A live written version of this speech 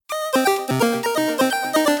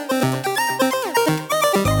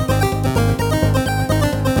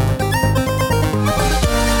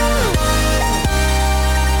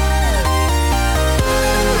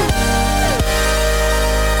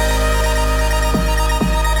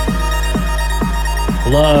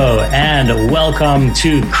Hello and welcome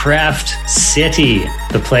to Craft City,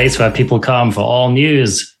 the place where people come for all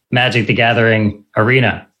news, Magic the Gathering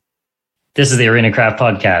Arena. This is the Arena Craft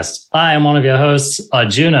Podcast. I am one of your hosts,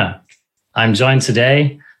 Arjuna. I'm joined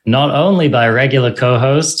today not only by regular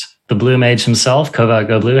co-host, the Blue Mage himself, Covert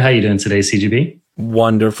Go Blue. How are you doing today, CGB?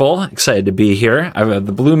 Wonderful. Excited to be here. The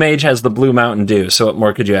Blue Mage has the Blue Mountain Dew, so what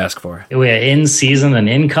more could you ask for? We are in season and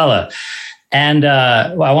in color. And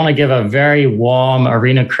I want to give a very warm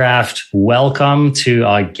Arena Craft welcome to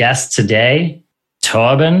our guest today,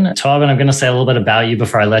 Torben. Torben, I'm going to say a little bit about you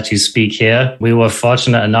before I let you speak here. We were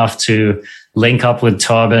fortunate enough to link up with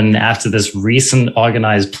Torben after this recent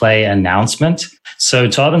organized play announcement. So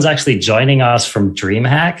Torben's actually joining us from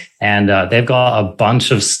DreamHack, and they've got a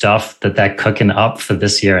bunch of stuff that they're cooking up for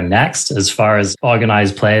this year and next as far as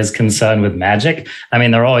organized play is concerned with Magic. I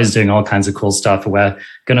mean, they're always doing all kinds of cool stuff. We're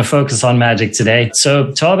going to focus on Magic today. So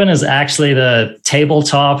Torben is actually the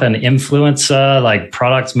tabletop and influencer, like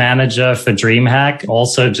product manager for DreamHack,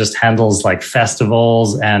 also just handles like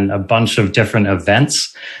festivals and a bunch of different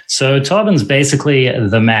events. So Torben's basically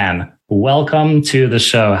the man. Welcome to the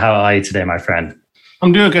show. How are you today, my friend?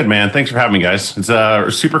 I'm doing good, man. Thanks for having me, guys. It's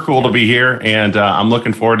super cool to be here, and I'm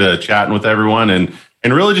looking forward to chatting with everyone and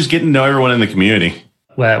really just getting to know everyone in the community.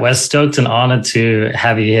 We're stoked and honored to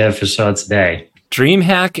have you here for sure today.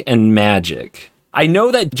 DreamHack and Magic. I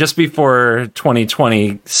know that just before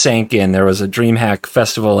 2020 sank in, there was a DreamHack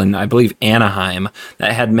festival in, I believe, Anaheim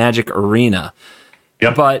that had Magic Arena.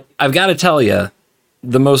 Yep. But I've got to tell you,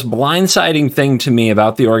 the most blindsiding thing to me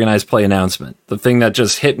about the organized play announcement, the thing that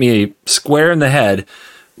just hit me square in the head,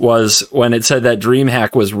 was when it said that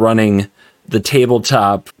DreamHack was running the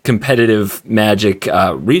tabletop competitive Magic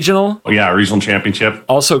regional. Oh, yeah, regional championship.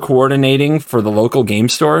 Also coordinating for the local game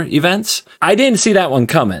store events. I didn't see that one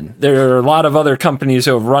coming. There are a lot of other companies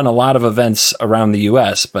who have run a lot of events around the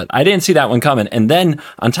US, but I didn't see that one coming. And then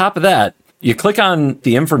on top of that, you click on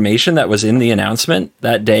the information that was in the announcement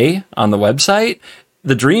that day on the website.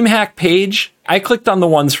 The DreamHack page, I clicked on the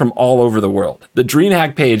ones from all over the world. The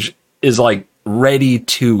DreamHack page is like ready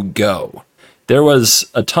to go. There was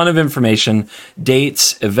a ton of information,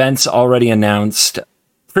 dates, events already announced.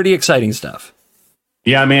 Pretty exciting stuff.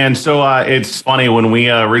 Yeah, man. So it's funny, when we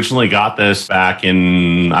originally got this back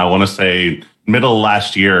in, I want to say, middle of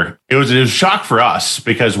last year, it was a shock for us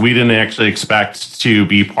because we didn't actually expect to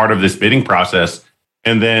be part of this bidding process.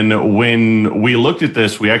 And then when we looked at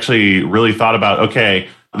this, we actually really thought about, okay,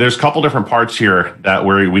 there's a couple different parts here that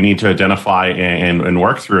we need to identify and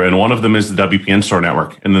work through. And one of them is the WPN store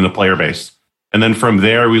network and then the player base. And then from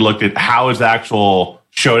there, we looked at how is the actual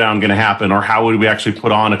showdown going to happen, or how would we actually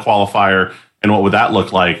put on a qualifier and what would that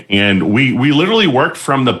look like? And we literally worked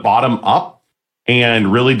from the bottom up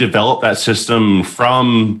and really developed that system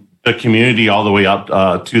from the community all the way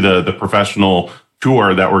up to the professional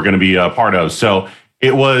tour that we're going to be a part of. So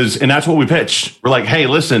it was, and that's what we pitched. We're like, hey,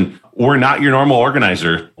 listen, we're not your normal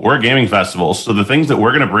organizer. We're a gaming festival. So the things that we're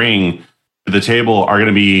going to bring to the table are going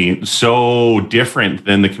to be so different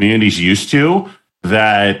than the community's used to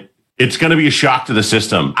that it's going to be a shock to the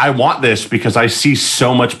system. I want this because I see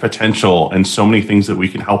so much potential and so many things that we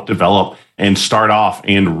can help develop and start off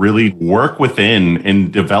and really work within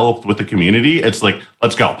and develop with the community. It's like,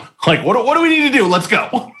 let's go. Like, what do we need to do? Let's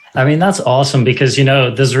go. I mean, that's awesome because, you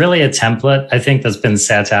know, there's really a template, I think, that's been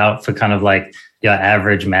set out for kind of like your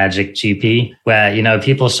average Magic GP where, you know,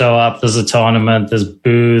 people show up, there's a tournament, there's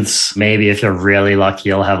booths. Maybe if you're really lucky,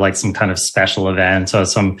 you'll have like some kind of special event or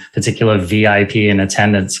some particular VIP in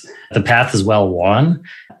attendance. The path is well worn.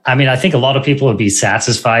 I mean, I think a lot of people would be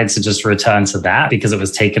satisfied to just return to that because it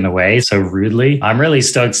was taken away so rudely. I'm really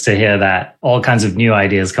stoked to hear that all kinds of new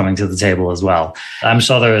ideas coming to the table as well. I'm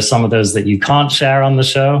sure there are some of those that you can't share on the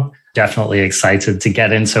show. Definitely excited to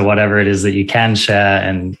get into whatever it is that you can share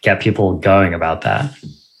and get people going about that.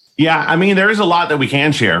 Yeah, I mean, there is a lot that we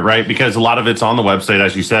can share, right? Because a lot of it's on the website,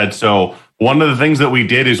 as you said. So one of the things that we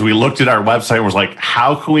did is we looked at our website and was like,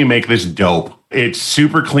 how can we make this dope? It's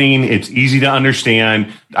super clean. It's easy to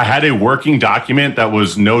understand. I had a working document that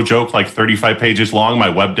was, no joke, like 35 pages long. My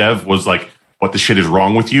web dev was like, what the shit is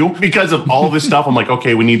wrong with you? Because of all of this stuff, I'm like,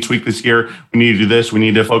 okay, we need to tweak this here. We need to do this. We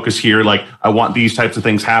need to focus here. Like, I want these types of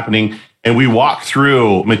things happening. And we walked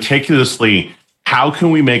through meticulously, how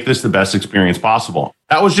can we make this the best experience possible?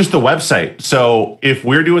 That was just the website. So if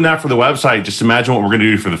we're doing that for the website, just imagine what we're going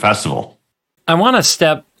to do for the festival. I want to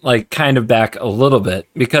step like kind of back a little bit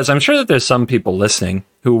because I'm sure that there's some people listening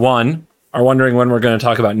who, one, are wondering when we're going to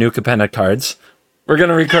talk about new Capenna cards, We're going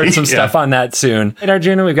to record some stuff on that soon. In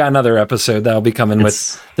Arjuna, we've got another episode that'll be coming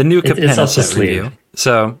with the new Capenna set review.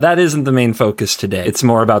 So that isn't the main focus today. It's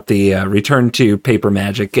more about the return to Paper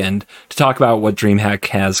Magic and to talk about what DreamHack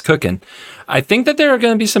has cooking. I think that there are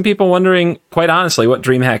going to be some people wondering, quite honestly, what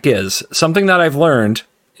DreamHack is. Something that I've learned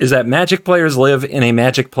is that Magic players live in a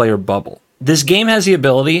Magic player bubble. This game has the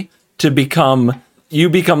ability to become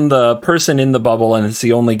the person in the bubble, and it's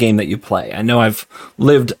the only game that you play. I know I've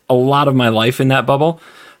lived a lot of my life in that bubble.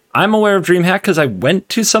 I'm aware of DreamHack because I went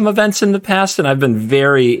to some events in the past, and I've been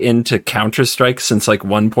very into Counter-Strike since like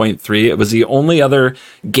 1.3. It was the only other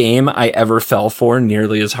game I ever fell for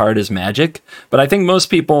nearly as hard as Magic. But I think most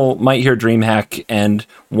people might hear DreamHack and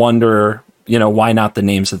wonder, why not the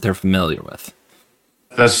names that they're familiar with.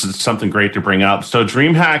 That's something great to bring up. So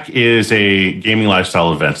DreamHack is a gaming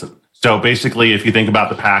lifestyle event. So basically, if you think about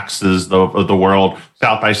the PAXs of the world,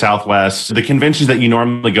 South by Southwest, the conventions that you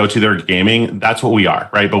normally go to that are gaming, that's what we are,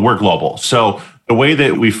 right? But we're global. So the way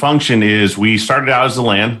that we function is we started out as a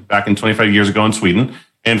LAN back in 25 years ago in Sweden.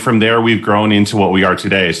 And from there, we've grown into what we are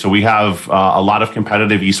today. So we have a lot of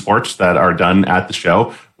competitive esports that are done at the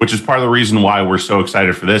show, which is part of the reason why we're so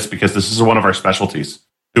excited for this, because this is one of our specialties.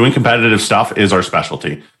 Doing competitive stuff is our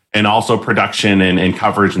specialty. And also production and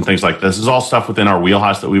coverage and things like this is all stuff within our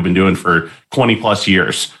wheelhouse that we've been doing for 20 plus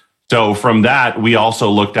years. So from that, we also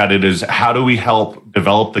looked at it as how do we help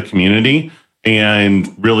develop the community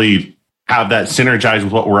and really have that synergize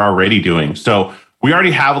with what we're already doing. So we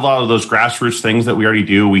already have a lot of those grassroots things that we already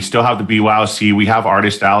do. We still have the BWowC, we have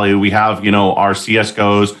Artist Alley, we have, our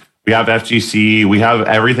CSGOs, we have FGC, we have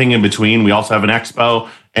everything in between. We also have an expo.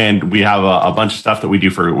 And we have a bunch of stuff that we do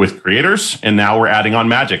with creators. And now we're adding on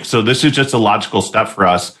Magic. So this is just a logical step for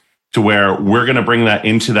us to where we're going to bring that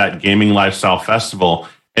into that gaming lifestyle festival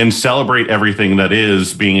and celebrate everything that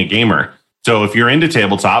is being a gamer. So if you're into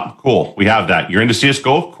tabletop, cool, we have that. You're into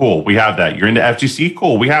CSGO, cool, we have that. You're into FGC,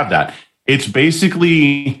 cool, we have that. It's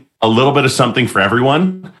basically a little bit of something for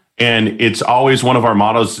everyone. And it's always one of our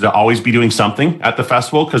mottos to always be doing something at the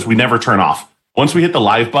festival because we never turn off. Once we hit the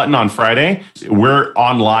live button on Friday, we're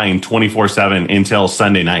online 24/7 until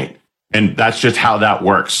Sunday night. And that's just how that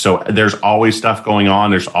works. So there's always stuff going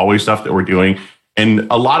on. There's always stuff that we're doing. And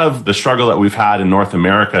a lot of the struggle that we've had in North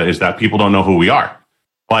America is that people don't know who we are.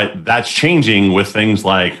 But that's changing with things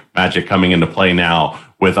like Magic coming into play now,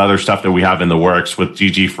 with other stuff that we have in the works, with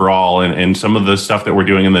GG for All, and some of the stuff that we're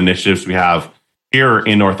doing in the initiatives we have here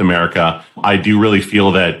in North America. I do really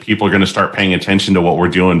feel that people are going to start paying attention to what we're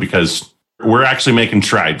doing because we're actually making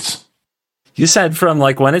strides. You said from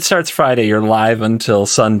when it starts Friday, you're live until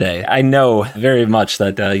Sunday. I know very much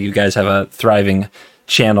that you guys have a thriving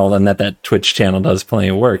channel and that Twitch channel does plenty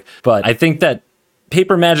of work. But I think that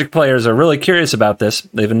Paper Magic players are really curious about this.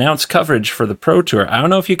 They've announced coverage for the Pro Tour. I don't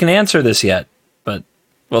know if you can answer this yet, but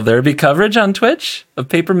will there be coverage on Twitch of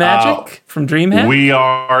Paper Magic from DreamHack? We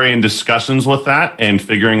are in discussions with that and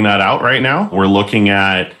figuring that out right now. We're looking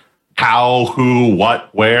at how, who, what,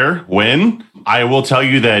 where, when. I will tell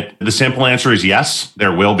you that the simple answer is yes,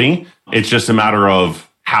 there will be. It's just a matter of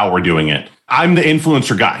how we're doing it. I'm the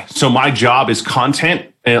influencer guy. So my job is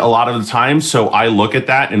content a lot of the time. So I look at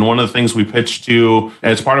that. And one of the things we pitch to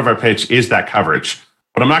as part of our pitch is that coverage.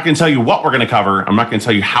 But I'm not going to tell you what we're going to cover. I'm not going to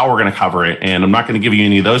tell you how we're going to cover it. And I'm not going to give you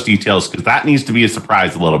any of those details because that needs to be a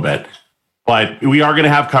surprise a little bit. But we are going to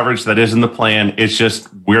have coverage that is in the plan. It's just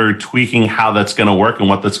we're tweaking how that's going to work and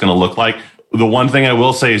what that's going to look like. The one thing I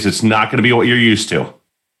will say is it's not going to be what you're used to.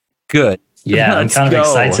 Good. Yeah, I'm kind of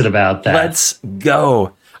excited about that. Let's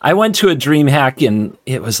go. I went to a DreamHack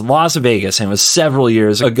it was Las Vegas, and it was several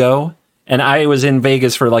years ago. And I was in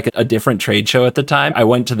Vegas for a different trade show at the time. I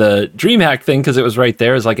went to the DreamHack thing because it was right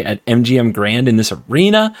there. It was at MGM Grand in this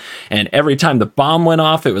arena. And every time the bomb went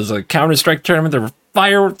off, it was a Counter-Strike tournament. There were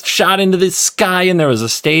fire shot into the sky, and there was a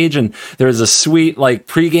stage, and there was a sweet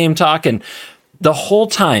pregame talk. And the whole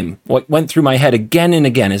time, what went through my head again and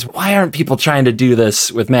again is, why aren't people trying to do this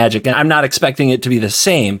with Magic? And I'm not expecting it to be the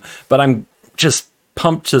same, but I'm just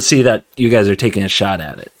pumped to see that you guys are taking a shot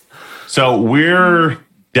at it. So we're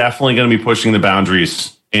definitely going to be pushing the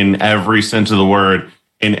boundaries in every sense of the word,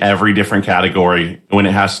 in every different category when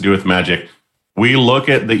it has to do with Magic. We look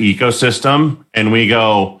at the ecosystem and we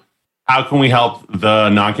go, how can we help the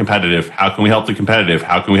non-competitive? How can we help the competitive?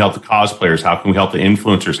 How can we help the cosplayers? How can we help the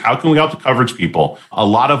influencers? How can we help the coverage people? A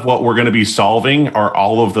lot of what we're going to be solving are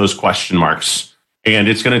all of those question marks. And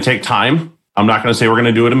it's going to take time. I'm not going to say we're going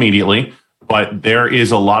to do it immediately, but there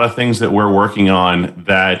is a lot of things that we're working on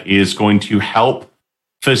that is going to help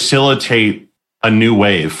facilitate a new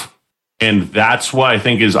wave. And that's what I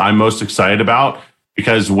think I'm most excited about,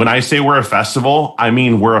 Because when I say we're a festival, I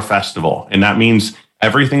mean we're a festival. And that means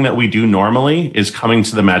everything that we do normally is coming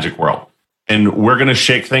to the Magic World. And we're going to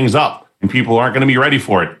shake things up. And people aren't going to be ready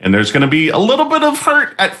for it. And there's going to be a little bit of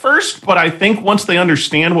hurt at first. But I think once they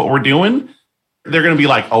understand what we're doing, they're going to be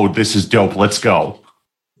like, oh, this is dope. Let's go.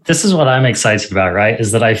 This is what I'm excited about, right?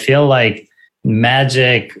 Is that I feel like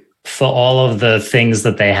Magic, for all of the things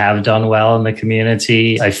that they have done well in the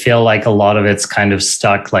community, I feel like a lot of it's kind of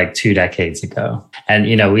stuck like 2 decades ago. And,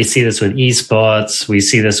 we see this with esports. We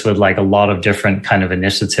see this with like a lot of different kind of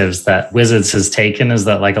initiatives that Wizards has taken, is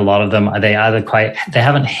that like a lot of them, they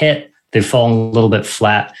haven't hit, they've fallen a little bit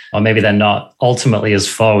flat, or maybe they're not ultimately as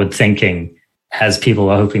forward thinking as people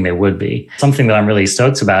were hoping they would be. Something that I'm really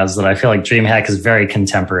stoked about is that I feel like DreamHack is very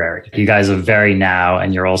contemporary. You guys are very now,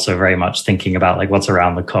 and you're also very much thinking about like what's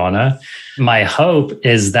around the corner. My hope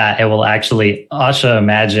is that it will actually usher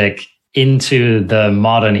Magic into the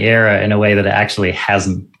modern era in a way that it actually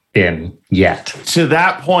hasn't been yet. To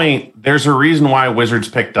that point, there's a reason why Wizards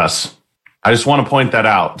picked us. I just want to point that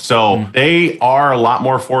out. So they are a lot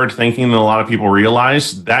more forward thinking than a lot of people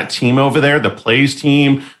realize. That team over there, the plays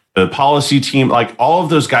team, the policy team, like all of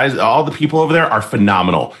those guys, all the people over there are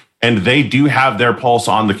phenomenal. And they do have their pulse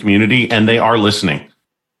on the community, and they are listening.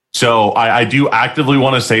 So I do actively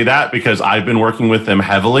want to say that, because I've been working with them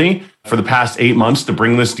heavily for the past 8 months to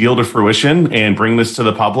bring this deal to fruition and bring this to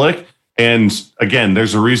the public. And again,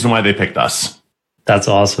 there's a reason why they picked us. That's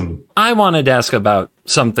awesome. I wanted to ask about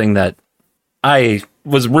something that I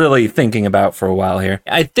was really thinking about for a while here.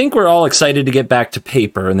 I think we're all excited to get back to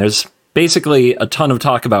paper, and there's basically a ton of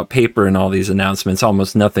talk about paper in all these announcements,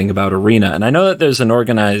 almost nothing about Arena. And I know that there's an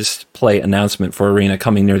organized play announcement for Arena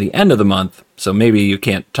coming near the end of the month, so maybe you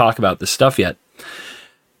can't talk about this stuff yet.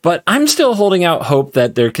 But I'm still holding out hope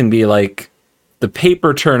that there can be like the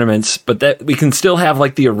paper tournaments, but that we can still have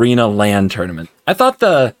like the Arena LAN tournament. I thought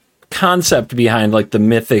the concept behind like the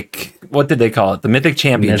Mythic, what did they call it? The Mythic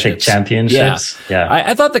Championships. Mythic Championships. Yeah.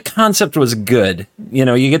 I thought the concept was good.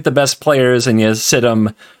 You get the best players and you sit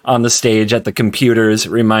them on the stage at the computers. It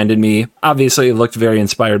reminded me, obviously it looked very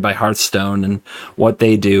inspired by Hearthstone and what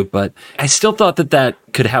they do, but I still thought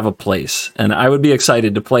that could have a place, and I would be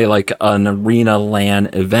excited to play like an Arena LAN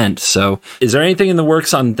event. So is there anything in the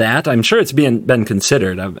works on that? I'm sure it's been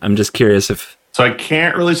considered. I'm just curious if... So I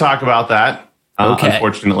can't really talk about that.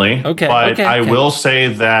 Unfortunately. Okay. But I will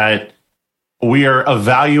say that we are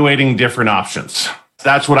evaluating different options.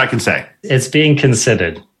 That's what I can say. It's being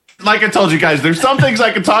considered. Like I told you guys, there's some things I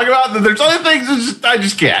can talk about, and there's other things I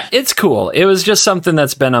just can't. It's cool. It was just something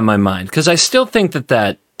that's been on my mind, because I still think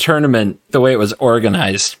that tournament, the way it was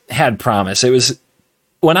organized, had promise. It was,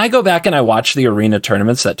 when I go back and I watch the Arena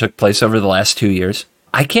tournaments that took place over the last 2 years,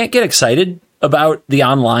 I can't get excited about the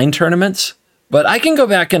online tournaments. But I can go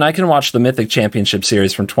back and I can watch the Mythic Championship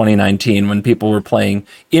Series from 2019 when people were playing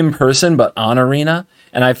in person but on Arena,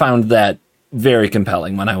 and I found that very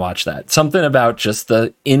compelling when I watched that. Something about just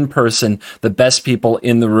the in-person, the best people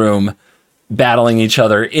in the room battling each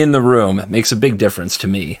other in the room makes a big difference to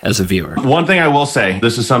me as a viewer. One thing I will say,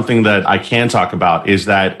 this is something that I can talk about, is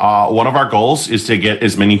that one of our goals is to get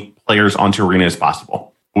as many players onto Arena as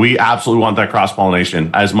possible. We absolutely want that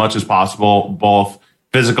cross-pollination as much as possible, both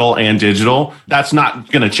physical and digital. That's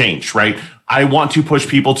not going to change, right? I want to push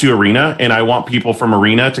people to Arena, and I want people from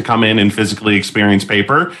Arena to come in and physically experience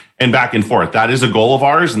paper and back and forth. That is a goal of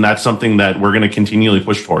ours, and that's something that we're going to continually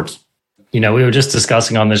push towards. We were just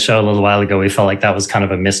discussing on the show a little while ago, we felt like that was kind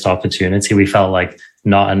of a missed opportunity. We felt like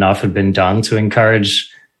not enough had been done to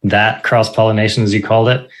encourage that cross-pollination, as you called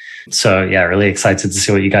it. So yeah, really excited to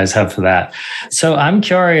see what you guys have for that. So I'm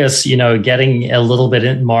curious, getting a little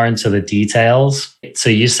bit more into the details.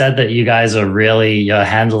 So you said that you guys are really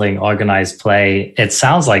handling organized play. It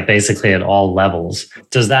sounds like basically at all levels.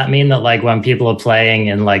 Does that mean that like when people are playing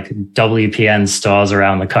in like WPN stores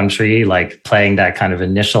around the country, like playing that kind of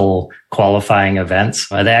initial qualifying events,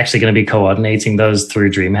 are they actually going to be coordinating those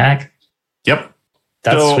through DreamHack? Yep.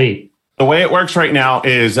 That's sweet. The way it works right now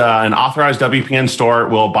is an authorized WPN store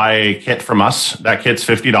will buy a kit from us. That kit's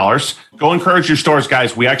 $50. Go encourage your stores,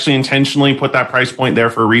 guys. We actually intentionally put that price point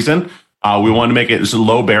there for a reason. We want to make it as a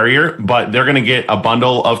low barrier, but they're going to get a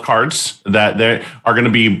bundle of cards that they are going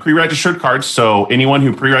to be pre-registered cards. So anyone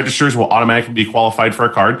who pre-registers will automatically be qualified for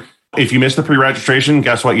a card. If you miss the pre-registration,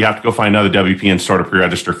 guess what? You have to go find another WPN store to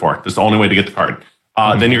pre-register for. That's the only way to get the card.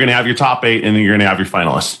 Then you're going to have your top 8, and then you're going to have your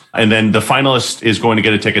finalists. And then the finalist is going to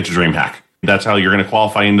get a ticket to DreamHack. That's how you're going to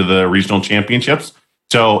qualify into the regional championships.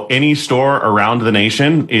 So any store around the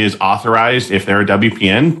nation is authorized, if they're a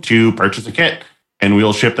WPN, to purchase a kit. And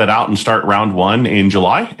we'll ship that out and start round 1 in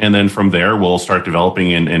July. And then from there, we'll start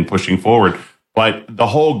developing and pushing forward. But the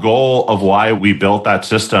whole goal of why we built that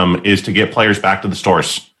system is to get players back to the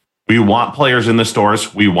stores. We want players in the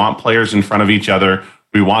stores. We want players in front of each other.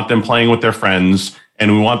 We want them playing with their friends,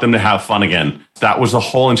 and we want them to have fun again. That was the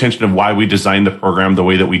whole intention of why we designed the program the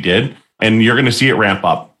way that we did. And you're going to see it ramp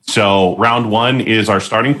up. So round 1 is our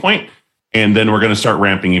starting point, and then we're going to start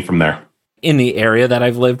ramping you from there. In the area that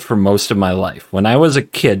I've lived for most of my life, when I was a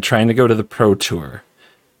kid trying to go to the Pro Tour,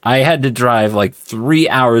 I had to drive like 3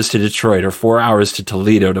 hours to Detroit or 4 hours to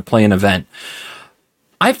Toledo to play an event.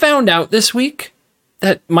 I found out this week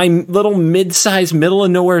that my little mid-sized middle of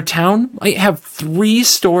nowhere town might have 3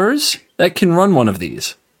 stores that can run one of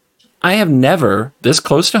these. I have never, this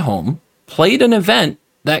close to home, played an event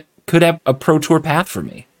that could have a Pro Tour path for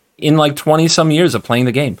me in like 20 some years of playing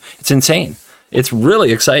the game. It's insane. It's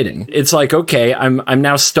really exciting. It's like, okay, I'm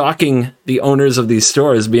now stalking the owners of these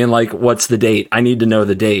stores, being like, what's the date? I need to know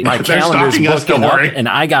the date. My calendar's booking up, and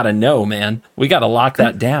I got to know, man. We got to lock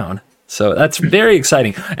that down. So that's very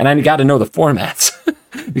exciting. And I got to know the formats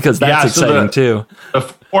because that's exciting too. The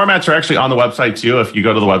formats are actually on the website too. If you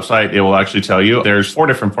go to the website, it will actually tell you. There's 4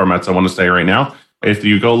 different formats I want to say right now. If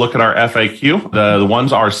you go look at our FAQ, the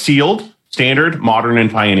ones are sealed, standard, modern, and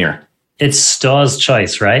pioneer. It's store's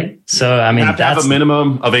choice, right? So, I mean, you have to have a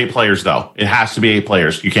minimum of 8 players, though. It has to be 8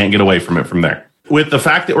 players. You can't get away from it from there. With the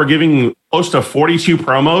fact that we're giving close to 42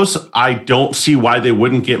 promos, I don't see why they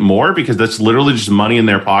wouldn't get more, because that's literally just money in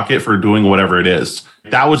their pocket for doing whatever it is.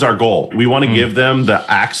 That was our goal. We want to give them the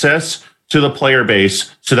access to the player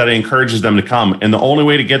base so that it encourages them to come. And the only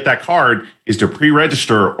way to get that card is to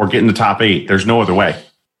pre-register or get in the top 8. There's no other way.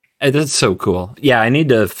 That's so cool. Yeah, I need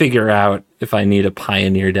to figure out if I need a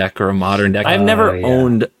Pioneer deck or a Modern deck. I've never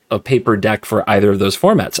owned a paper deck for either of those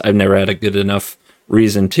formats. I've never had a good enough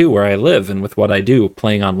reason to where I live and with what I do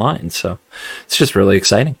playing online. So it's just really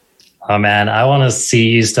exciting. Oh, man, I want to see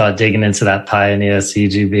you start digging into that Pioneer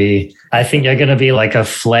CGB. I think you're going to be like a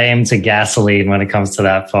flame to gasoline when it comes to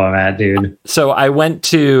that format, dude. So I went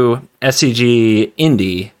to SCG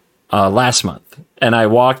Indy last month, and I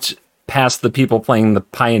walked past the people playing the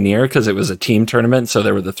Pioneer because it was a team tournament, so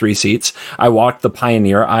there were the 3 seats. I walked the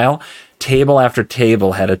Pioneer aisle. Table after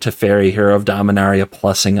table had a Teferi Hero of Dominaria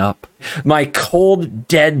plussing up. My cold,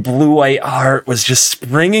 dead, blue-white heart was just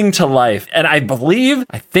springing to life. And I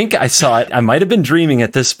think I saw it. I might have been dreaming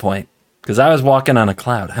at this point because I was walking on a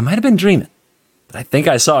cloud. I might have been dreaming. But I think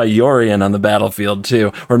I saw a Yorion on the battlefield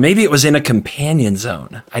too. Or maybe it was in a companion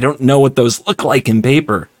zone. I don't know what those look like in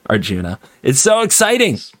paper, Arjuna. It's so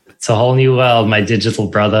exciting. It's a whole new world, my digital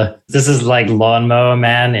brother. This is like Lawnmower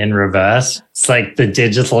Man in reverse. It's like the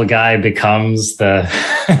digital guy becomes the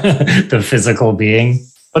the physical being.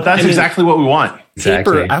 But that's exactly what we want.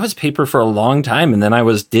 Exactly. Paper, I was paper for a long time, and then I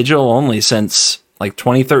was digital only since like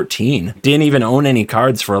 2013. Didn't even own any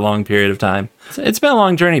cards for a long period of time. It's been a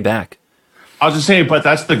long journey back. I was just saying, but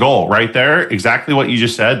that's the goal right there. Exactly what you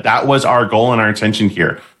just said. That was our goal and our intention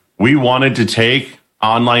here. We wanted to take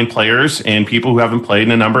online players and people who haven't played in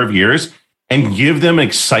a number of years and give them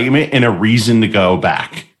excitement and a reason to go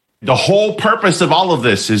back. The whole purpose of all of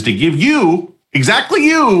this is to give you, exactly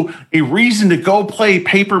you, a reason to go play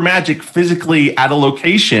Paper Magic physically at a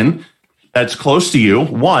location that's close to you,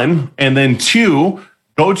 1, and then 2,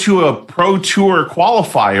 go to a Pro Tour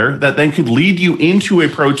qualifier that then could lead you into a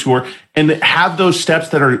Pro Tour and have those steps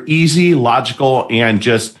that are easy, logical, and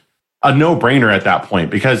just a no-brainer at that point,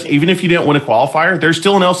 because even if you didn't win a qualifier, there's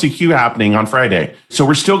still an LCQ happening on Friday. So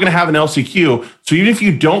we're still going to have an LCQ. So even if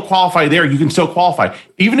you don't qualify there, you can still qualify.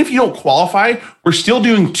 Even if you don't qualify, we're still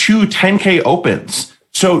doing 2 10K opens.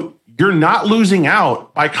 So you're not losing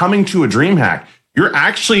out by coming to a DreamHack. You're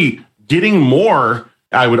actually getting more,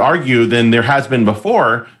 I would argue, than there has been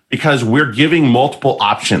before, because we're giving multiple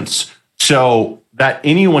options so that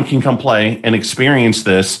anyone can come play and experience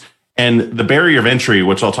this. And the barrier of entry,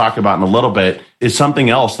 which I'll talk about in a little bit, is something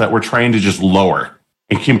else that we're trying to just lower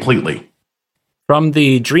and completely. From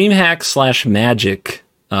the DreamHack/Magic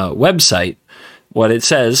website, what it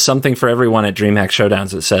says, something for everyone at DreamHack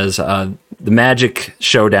Showdowns, it says the Magic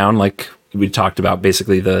Showdown, like we talked about,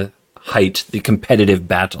 basically the height, the competitive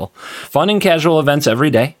battle. Fun and casual events every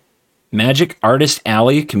day. Magic Artist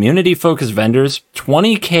Alley, community-focused vendors,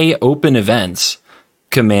 20K open events.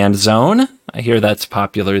 Command Zone, I hear that's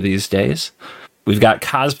popular these days. We've got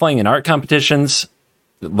cosplaying and art competitions,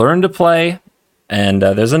 Learn to Play, and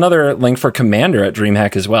there's another link for Commander at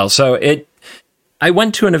DreamHack as well. So I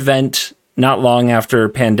went to an event not long after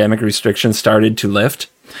pandemic restrictions started to lift.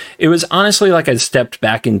 It was honestly like I stepped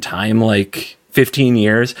back in time like 15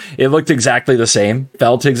 years. It looked exactly the same,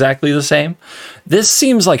 felt exactly the same. This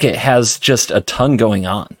seems like it has just a ton going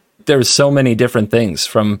on. there's so many different things,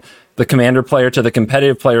 from the Commander player to the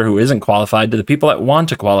competitive player who isn't qualified to the people that want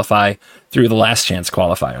to qualify through the last chance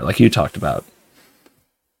qualifier, like you talked about.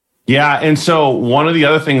 Yeah, and so one of the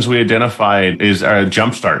other things we identified is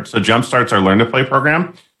Jumpstart. So Jumpstart's our Learn to Play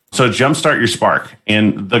program. So Jumpstart your Spark.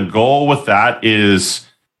 And the goal with that is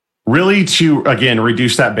really to, again,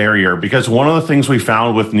 reduce that barrier, because one of the things we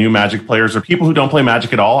found with new Magic players or people who don't play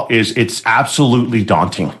Magic at all is it's absolutely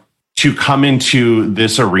daunting to come into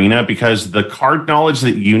this arena, because the card knowledge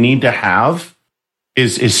that you need to have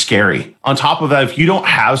is scary. On top of that, if you don't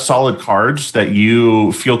have solid cards that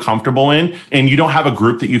you feel comfortable in and you don't have a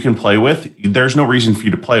group that you can play with, there's no reason for you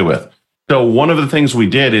to play with. So one of the things we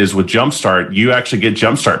did is with Jumpstart, you actually get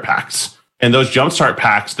Jumpstart packs. And those Jumpstart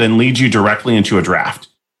packs then lead you directly into a draft.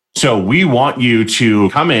 So we want you to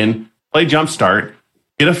come in, play Jumpstart,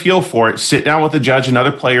 get a feel for it, sit down with the judge and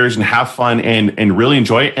other players and have fun and really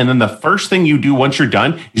enjoy it. And then the first thing you do once you're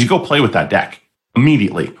done is you go play with that deck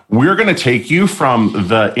immediately. We're going to take you from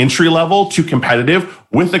the entry level to competitive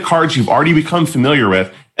with the cards you've already become familiar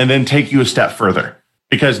with, and then take you a step further,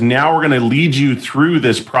 because now we're going to lead you through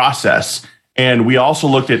this process. And we also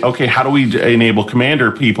looked at, okay, how do we enable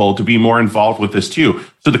Commander people to be more involved with this too?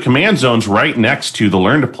 So the command zone's right next to the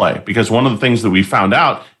Learn to Play, because one of the things that we found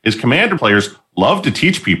out is Commander players love to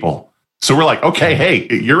teach people. So we're like, okay, hey,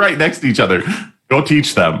 you're right next to each other. Go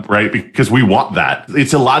teach them, right? Because we want that.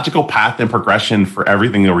 It's a logical path and progression for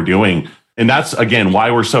everything that we're doing. And that's, again,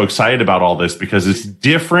 why we're so excited about all this, because it's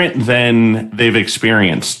different than they've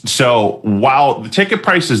experienced. So while the ticket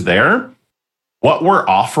price is there, what we're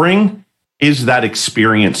offering is that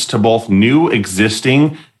experience to both new,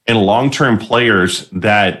 existing, and long-term players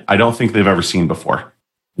that I don't think they've ever seen before.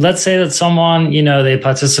 Let's say that someone, they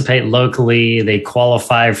participate locally, they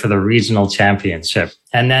qualify for the regional championship.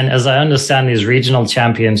 And then, as I understand, these regional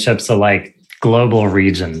championships are like global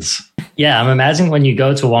regions. Yeah, I'm imagining when you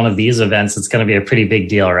go to one of these events, it's going to be a pretty big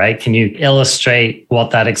deal, right? Can you illustrate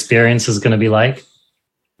what that experience is going to be like?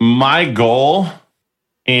 My goal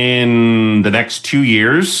in the next 2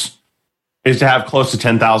 years is to have close to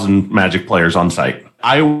 10,000 Magic players on site.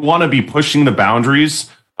 I want to be pushing the boundaries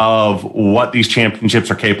of what these championships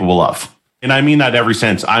are capable of. And I mean that every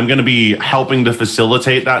sense. I'm going to be helping to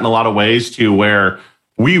facilitate that in a lot of ways, to where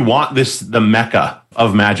we want this the mecca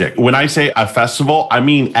of Magic. When I say a festival, I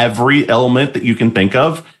mean every element that you can think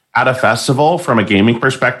of at a festival from a gaming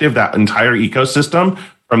perspective, that entire ecosystem,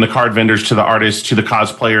 from the card vendors to the artists to the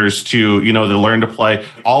cosplayers to, the Learn to Play,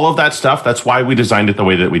 all of that stuff. That's why we designed it the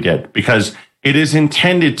way that we did, because it is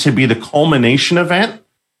intended to be the culmination event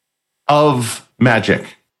of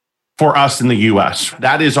Magic for us in the US.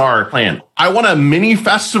 That is our plan. I want a mini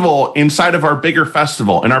festival inside of our bigger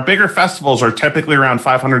festival. And our bigger festivals are typically around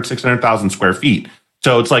 500, 600,000 square feet.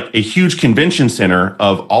 So it's like a huge convention center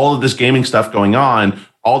of all of this gaming stuff going on,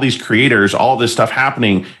 all these creators, all this stuff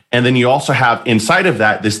happening. And then you also have inside of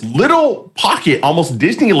that, this little pocket, almost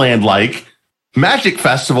Disneyland-like Magic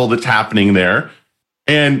festival that's happening there.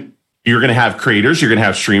 And you're going to have creators, you're going to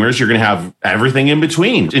have streamers, you're going to have everything in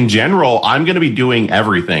between. In general, I'm going to be doing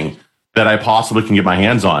everything that I possibly can get my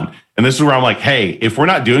hands on. And this is where I'm like, hey, if we're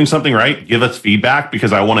not doing something right, give us feedback,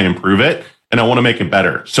 because I want to improve it and I want to make it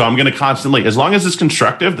better. So I'm going to constantly, as long as it's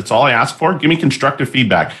constructive, that's all I ask for. Give me constructive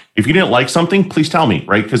feedback. If you didn't like something, please tell me,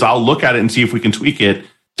 right? Because I'll look at it and see if we can tweak it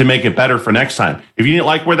to make it better for next time. If you didn't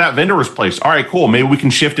like where that vendor was placed, all right, cool. Maybe we can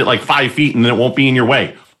shift it like 5 feet and then it won't be in your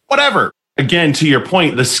way. Whatever. Again, to your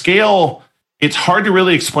point, the scale, it's hard to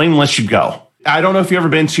really explain unless you go. I don't know if you've ever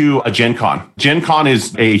been to a Gen Con. Gen Con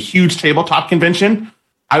is a huge tabletop convention.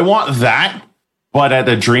 I want that, but at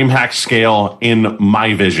the DreamHack scale in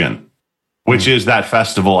my vision, which is that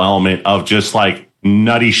festival element of just like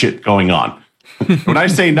nutty shit going on. When I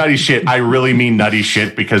say nutty shit, I really mean nutty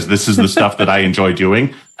shit, because this is the stuff that I enjoy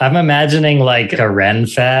doing. I'm imagining like a Ren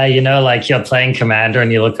fair, like you're playing Commander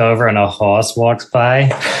and you look over and a horse walks by.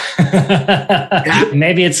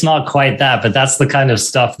 Maybe it's not quite that, but that's the kind of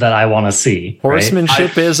stuff that I want to see.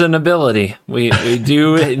 Horsemanship is an ability. We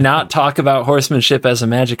do not talk about horsemanship as a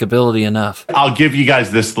Magic ability enough. I'll give you guys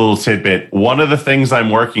this little tidbit. One of the things I'm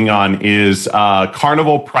working on is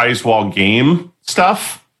Carnival prize wall game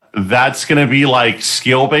stuff. That's going to be like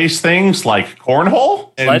skill-based things like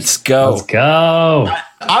cornhole. Let's go.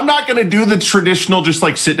 I'm not going to do the traditional just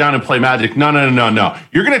like sit down and play Magic. No.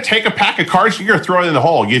 You're going to take a pack of cards, you're going to throw it in the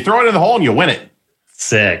hole. You throw it in the hole and you win it.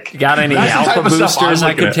 Sick. Got any alpha boosters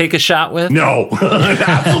I could take a shot with? No,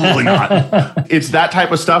 absolutely not. It's that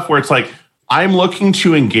type of stuff where it's like, I'm looking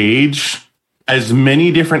to engage as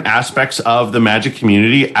many different aspects of the Magic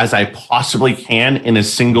community as I possibly can in a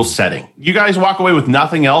single setting. You guys walk away with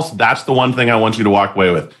nothing else. That's the one thing I want you to walk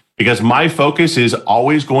away with. because my focus is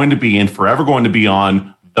always going to be and forever going to be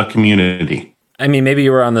on the community. I mean, maybe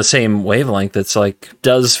you were on the same wavelength. It's like,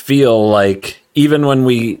 does feel like even when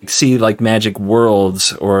we see like Magic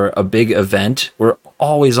Worlds or a big event, we're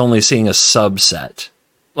always only seeing a subset,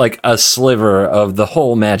 like a sliver of the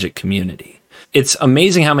whole Magic community. It's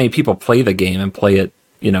amazing how many people play the game and play it,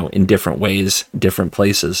 you know, in different ways, different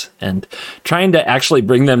places, and trying to actually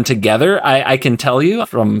bring them together. I can tell you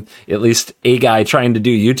from at least a guy trying to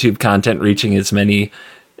do YouTube content, reaching as many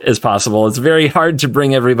as possible, it's very hard to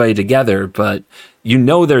bring everybody together, but you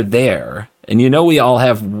know they're there, and you know we all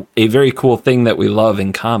have a very cool thing that we love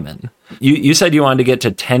in common. You said you wanted to get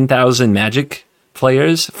to 10,000 Magic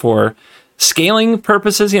players for scaling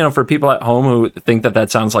purposes, you know, for people at home who think that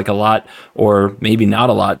sounds like a lot, or maybe not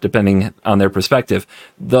a lot, depending on their perspective.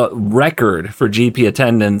 The record for GP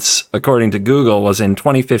attendance, according to Google, was in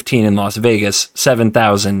 2015 in Las Vegas,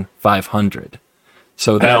 7,500.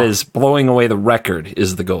 So that is blowing away the record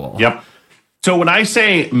is the goal. Yep. So when I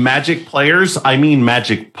say Magic players, I mean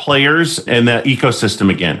Magic players and the ecosystem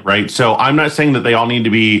again, right? So I'm not saying that they all need to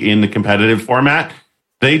be in the competitive format.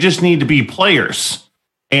 They just need to be players.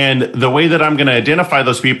 And the way that I'm going to identify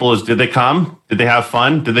those people is, did they come? Did they have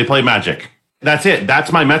fun? Did they play Magic? That's it.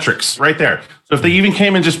 That's my metrics right there. So if they even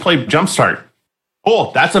came and just played Jumpstart,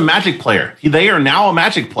 cool, that's a Magic player. They are now a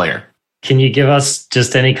Magic player. Can you give us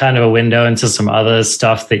just any kind of a window into some other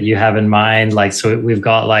stuff that you have in mind? Like, so we've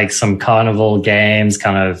got like some carnival games,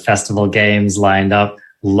 kind of festival games lined up.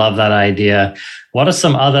 Love that idea. What are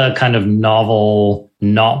some other kind of novel,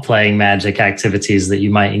 not playing Magic activities that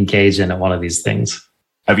you might engage in at one of these things?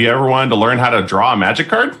 Have you ever wanted to learn how to draw a Magic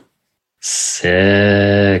card?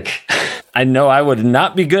 Sick. I know I would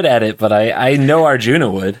not be good at it, but I know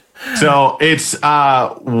Arjuna would. So it's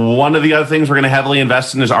one of the other things we're going to heavily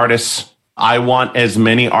invest in is artists. I want as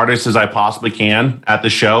many artists as I possibly can at the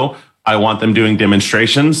show. I want them doing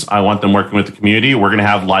demonstrations. I want them working with the community. We're going to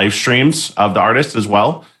have live streams of the artists as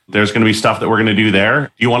well. There's going to be stuff that we're going to do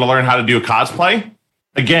there. You want to learn how to do a cosplay?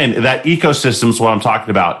 Again, that ecosystem is what I'm talking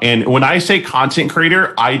about. And when I say content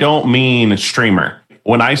creator, I don't mean streamer.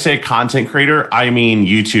 When I say content creator, I mean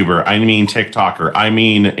YouTuber, I mean TikToker, I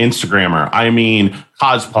mean Instagrammer, I mean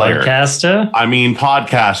cosplayer. Podcaster? I mean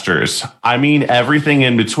podcasters. I mean everything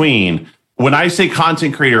in between. When I say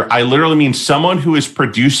content creator, I literally mean someone who is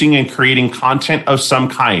producing and creating content of some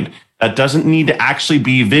kind. That doesn't need to actually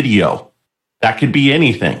be video. That could be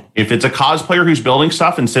anything. If it's a cosplayer who's building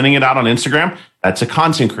stuff and sending it out on Instagram, that's a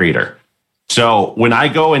content creator. So when I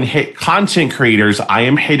go and hit content creators, I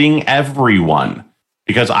am hitting everyone,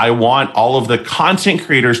 because I want all of the content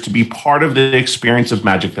creators to be part of the experience of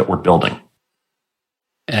Magic that we're building.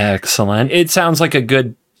 Excellent. It sounds like a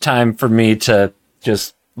good time for me to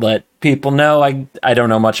just let people know. I don't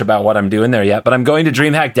know much about what I'm doing there yet, but I'm going to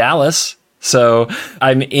DreamHack Dallas. So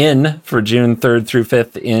I'm in for June 3rd through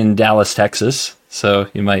 5th in Dallas, Texas. So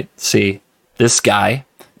you might see this guy.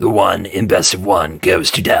 The one in Best of One goes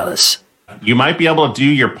to Dallas. You might be able to do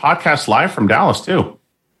your podcast live from Dallas too.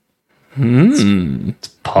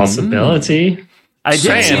 Possibility. I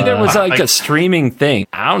did see there was like a streaming thing.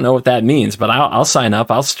 I don't know what that means, but I'll sign up.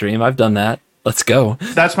 I'll stream. I've done that. Let's go.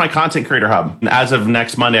 That's my content creator hub. As of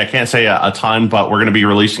next Monday, I can't say a ton, but we're going to be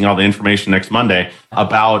releasing all the information next Monday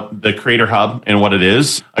about the creator hub and what it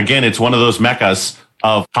is. Again, it's one of those meccas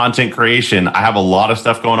of content creation. I have a lot of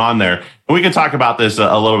stuff going on there. And we can talk about this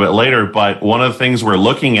a little bit later, but one of the things we're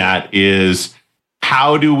looking at is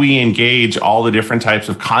how do we engage all the different types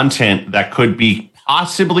of content that could be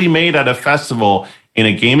possibly made at a festival in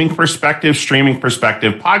a gaming perspective, streaming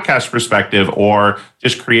perspective, podcast perspective, or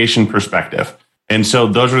just creation perspective. And so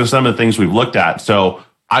those are some of the things we've looked at. So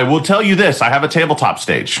I will tell you this, I have a tabletop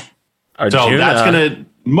stage. Arjuna, so that's going to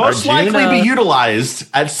most likely be utilized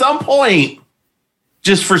at some point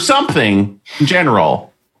just for something in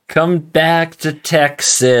general. Come back to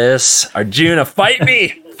Texas. Arjuna, fight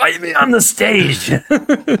me. Fight me on the stage.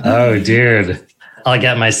 Oh, dude. I'll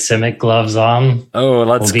get my Simic gloves on. Oh,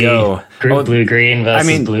 let's go. Blue-green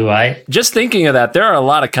versus blue-white. Just thinking of that, there are a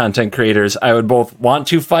lot of content creators I would both want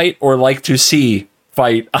to fight or like to see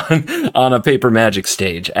fight on a Paper Magic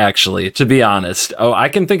stage, actually, to be honest. Oh, I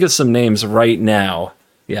can think of some names right now.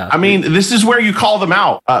 Yeah. I mean, this is where you call them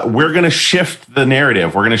out. We're going to shift the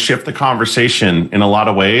narrative. We're going to shift the conversation in a lot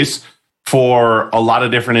of ways for a lot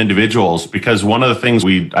of different individuals, because one of the things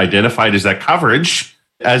we identified is that coverage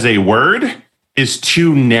as a word is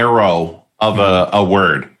too narrow of a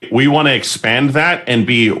word. We want to expand that and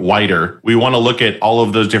be wider. We want to look at all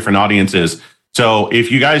of those different audiences. So if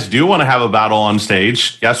you guys do want to have a battle on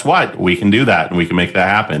stage, guess what? We can do that and we can make that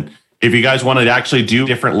happen. If you guys want to actually do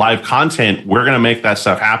different live content, we're going to make that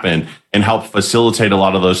stuff happen and help facilitate a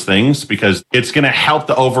lot of those things, because it's going to help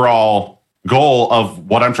the overall goal of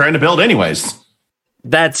what I'm trying to build anyways.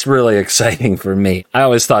 That's really exciting for me. I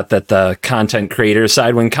always thought that the content creator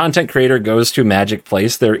side, when content creator goes to Magic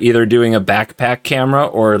Place, they're either doing a backpack camera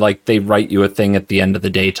or like they write you a thing at the end of the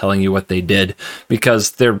day telling you what they did,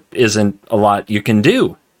 because there isn't a lot you can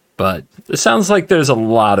do. But it sounds like there's a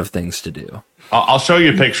lot of things to do. I'll show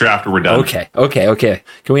you a picture after we're done. Okay.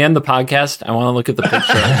 Can we end the podcast? I want to look at the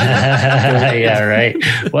picture. Yeah, right.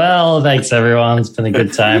 Well, thanks, everyone. It's been a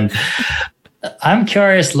good time. I'm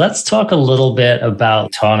curious, let's talk a little bit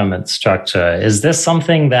about tournament structure. Is this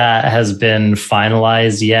something that has been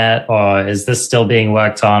finalized yet, or is this still being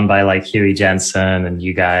worked on by like Huey Jensen and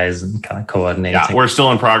you guys and kind of coordinating? Yeah, we're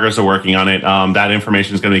still in progress of working on it. That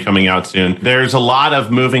information is going to be coming out soon. There's a lot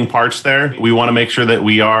of moving parts there. We want to make sure that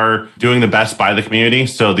we are doing the best by the community.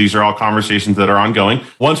 So these are all conversations that are ongoing.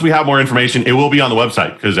 Once we have more information, it will be on the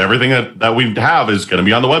website, because everything that we have is going to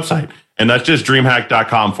be on the website. And that's just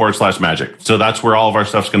dreamhack.com/magic. So that's where all of our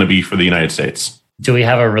stuff's going to be for the United States. Do we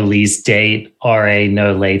have a release date or a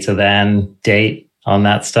no later than date on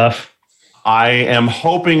that stuff? I am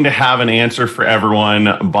hoping to have an answer for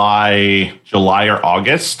everyone by July or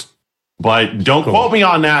August. But don't quote me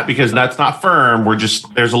on that, because that's not firm.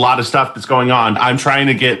 There's a lot of stuff that's going on. I'm trying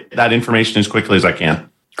to get that information as quickly as I can.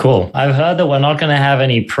 Cool. I've heard that we're not going to have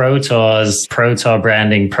any Pro Tour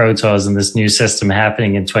branding Pro Tours in this new system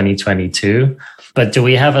happening in 2022. But do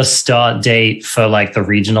we have a start date for like the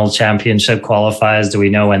regional championship qualifiers? Do we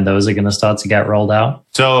know when those are going to start to get rolled out?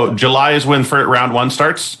 So July is when round one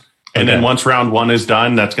starts. And then once round one is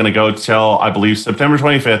done, that's going to go till, I believe, September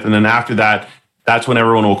 25th. And then after that, that's when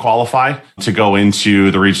everyone will qualify to go into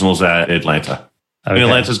the regionals at Atlanta. Okay. And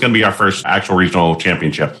Atlanta is going to be our first actual regional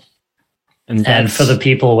championship. And for the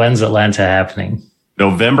people, when's Atlanta happening?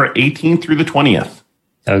 November 18th through the 20th.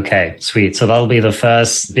 Okay, sweet. So that'll be the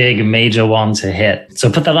first big major one to hit.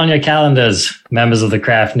 So put that on your calendars, members of the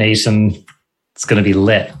Craft Nation. It's going to be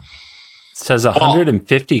lit. It says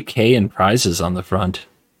 150K in prizes on the front.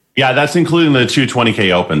 Yeah, that's including the two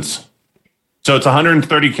 20K opens. So it's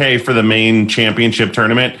 130K for the main championship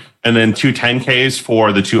tournament, and then two 10Ks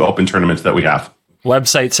for the two open tournaments that we have.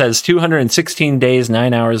 Website says 216 days,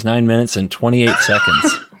 9 hours, 9 minutes, and 28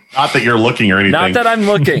 seconds. Not that you're looking or anything. Not that I'm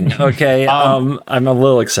looking. Okay. I'm a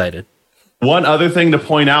little excited. One other thing to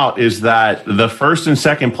point out is that the first and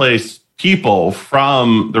second place people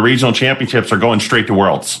from the regional championships are going straight to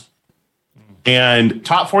Worlds. And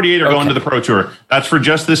top 48 are going to the Pro Tour. That's for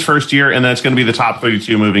just this first year, and that's going to be the top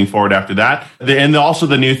 32 moving forward after that. And also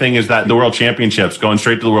the new thing is that the World Championships, going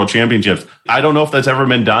straight to the World Championships. I don't know if that's ever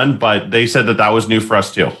been done, but they said that was new for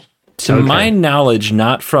us too. To my knowledge,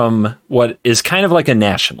 not from what is kind of like a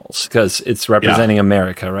nationals, because it's representing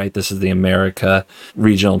America, right? This is the America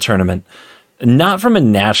regional tournament. Not from a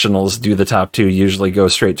nationals do the top two usually go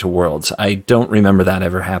straight to Worlds. I don't remember that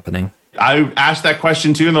ever happening. I asked that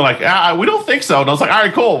question too, and they're like, we don't think so. And I was like, all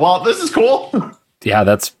right, cool. Well, this is cool. Yeah,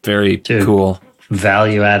 that's very cool.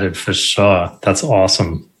 Value added for sure. That's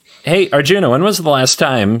awesome. Hey, Arjuna, when was the last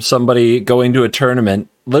time somebody going to a tournament,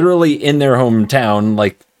 literally in their hometown,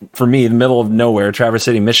 like for me, the middle of nowhere, Traverse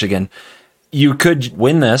City, Michigan, you could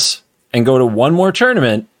win this and go to one more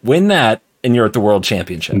tournament, win that, and you're at the World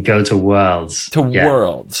Championship. And go to Worlds.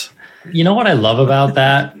 Worlds. You know what I love about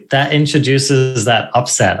that? That introduces that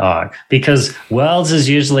upset arc, because Worlds is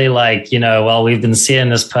usually like, we've been seeing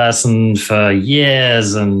this person for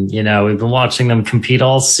years and, we've been watching them compete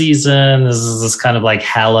all season. This is this kind of like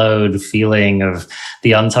hallowed feeling of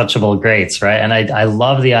the untouchable greats, right? And I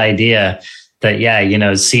love the idea that,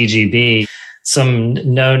 CGB, some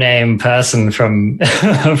no-name person from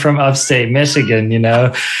from upstate Michigan,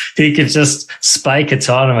 he could just spike a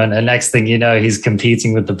tournament, and next thing you know, he's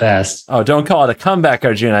competing with the best. Oh, don't call it a comeback,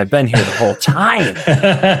 Arjun. I've been here the whole time.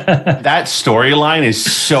 That storyline is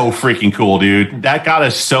so freaking cool, dude. That got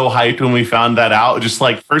us so hyped when we found that out. Just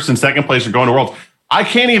like first and second place are going to Worlds. I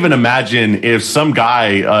can't even imagine if some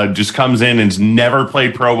guy just comes in and's never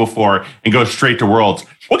played pro before and goes straight to Worlds.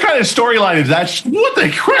 What kind of storyline is that? What the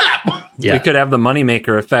crap? Yeah. We could have the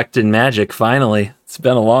moneymaker effect in Magic, finally. It's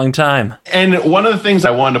been a long time. And one of the things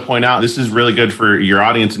I wanted to point out, this is really good for your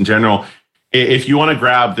audience in general. If you want to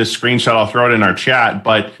grab this screenshot, I'll throw it in our chat.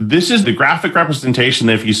 But this is the graphic representation.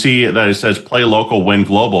 If you see that it says play local, win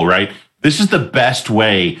global, right? This is the best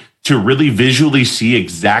way to really visually see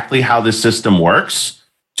exactly how this system works,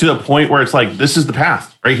 to the point where it's like, this is the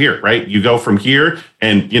path right here, right? You go from here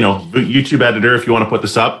and, YouTube editor, if you want to put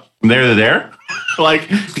this up from there to there. Like,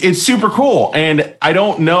 it's super cool. And I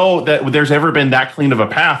don't know that there's ever been that clean of a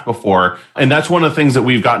path before. And that's one of the things that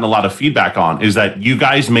we've gotten a lot of feedback on, is that you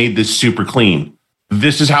guys made this super clean.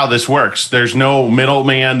 This is how this works. There's no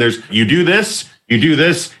middleman. You do this,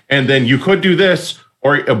 and then you could do this,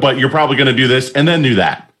 but you're probably going to do this and then do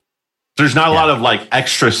that. There's not a lot of like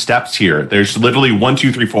extra steps here. There's literally 1,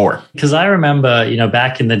 2, 3, 4. Because I remember,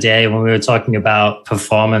 back in the day when we were talking about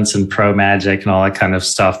performance and pro magic and all that kind of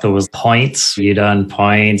stuff, there was points. You'd earn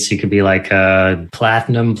points. You could be like a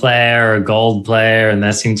platinum player or a gold player. And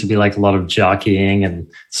there seemed to be like a lot of jockeying and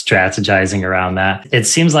strategizing around that. It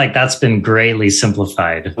seems like that's been greatly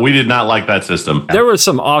simplified. We did not like that system. There was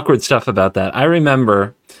some awkward stuff about that. I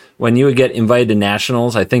remember when you would get invited to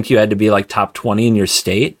nationals, I think you had to be like top 20 in your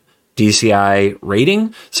state. DCI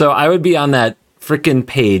rating. So I would be on that freaking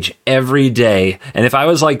page every day. And if I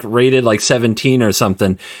was like rated like 17 or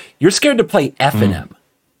something, you're scared to play F&M.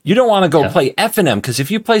 You don't want to go play F&M, because if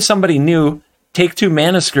you play somebody new, take 2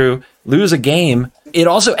 mana screw, lose a game, it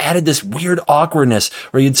also added this weird awkwardness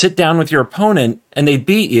where you'd sit down with your opponent and they'd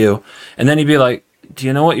beat you. And then you'd be like, do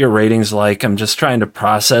you know what your rating's like? I'm just trying to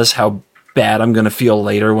process how bad I'm going to feel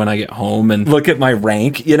later when I get home and look at my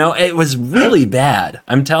rank. It was really bad.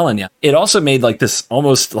 I'm telling you. It also made like this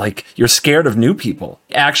almost like you're scared of new people.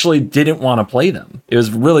 Actually didn't want to play them. It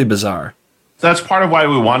was really bizarre. That's part of why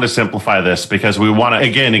we want to simplify this, because we want to,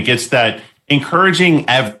 again, it gets that encouraging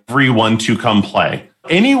everyone to come play.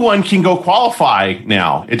 Anyone can go qualify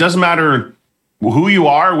now. It doesn't matter who you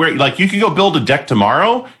are, where, like, you can go build a deck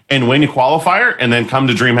tomorrow and win a qualifier and then come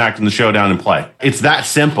to DreamHack in the showdown and play. It's that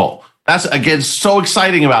simple. That's, again, so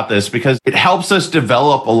exciting about this, because it helps us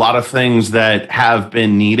develop a lot of things that have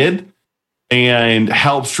been needed and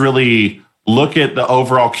helps really look at the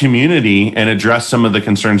overall community and address some of the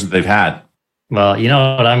concerns that they've had. Well, you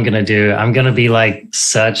know what I'm going to do? I'm going to be like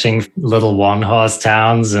searching little one-horse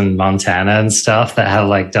towns in Montana and stuff that have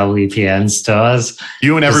like WPN stores.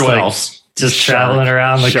 You and everyone else. Just traveling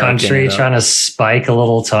around the country trying to spike a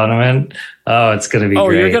little tournament. Oh, it's going to be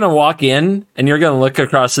great. You're going to walk in and you're going to look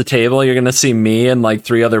across the table. You're going to see me and like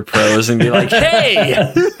 3 other pros and be like, hey!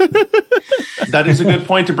 That is a good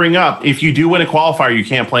point to bring up. If you do win a qualifier, you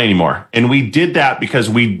can't play anymore. And we did that because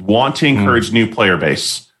we want to encourage new player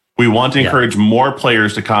base. We want to encourage more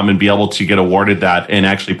players to come and be able to get awarded that and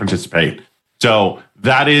actually participate. So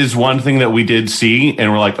that is one thing that we did see.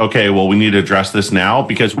 And we're like, okay, well, we need to address this now,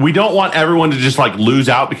 because we don't want everyone to just like lose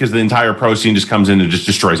out because the entire pro scene just comes in and just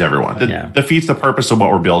destroys everyone. That defeats the purpose of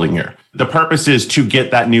what we're building here. The purpose is to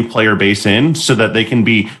get that new player base in so that they can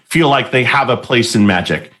feel like they have a place in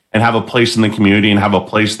Magic and have a place in the community and have a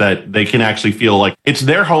place that they can actually feel like it's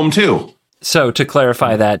their home too. So to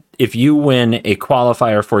clarify that, if you win a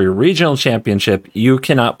qualifier for your regional championship, you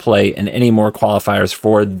cannot play in any more qualifiers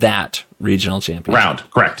for that regional championship. Round,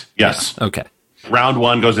 correct. Yes. Yeah. Okay. Round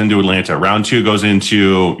 1 goes into Atlanta. Round 2 goes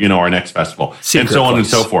into, our next festival. Secret and so on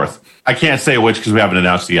place. and so forth. I can't say which because we haven't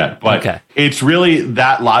announced it yet, but It's really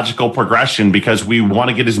that logical progression, because we want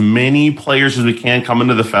to get as many players as we can come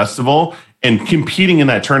into the festival and competing in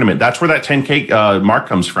that tournament. That's where that 10K mark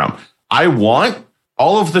comes from. I want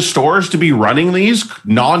all of the stores to be running these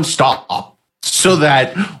nonstop so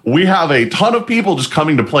that we have a ton of people just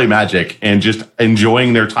coming to play Magic and just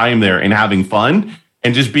enjoying their time there and having fun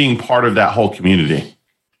and just being part of that whole community.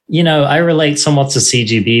 I relate somewhat to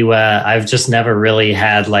CGB, where I've just never really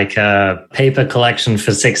had like a paper collection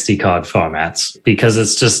for 60 card formats, because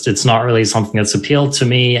it's not really something that's appealed to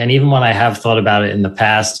me. And even when I have thought about it in the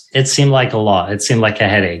past, it seemed like a lot. It seemed like a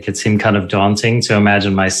headache. It seemed kind of daunting to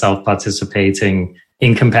imagine myself participating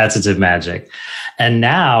in competitive Magic. And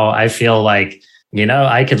now I feel like,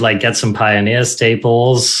 I could like get some Pioneer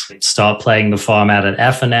staples, start playing the format at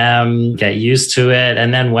F&M, get used to it.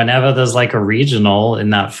 And then whenever there's like a regional in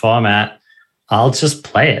that format, I'll just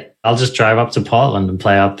play it. I'll just drive up to Portland and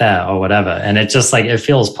play out there or whatever. And it just like, it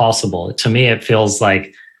feels possible. To me, it feels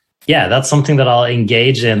like, that's something that I'll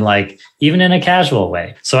engage in, like even in a casual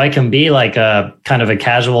way. So I can be like a kind of a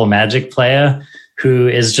casual Magic player who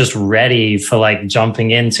is just ready for like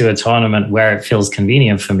jumping into a tournament where it feels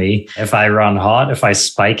convenient for me. If I run hot, if I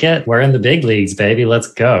spike it, we're in the big leagues, baby. Let's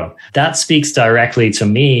go. That speaks directly to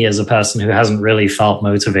me as a person who hasn't really felt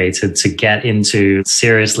motivated to get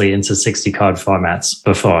seriously into 60 card formats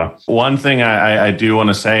before. One thing I do want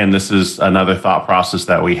to say, and this is another thought process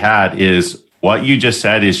that we had, is what you just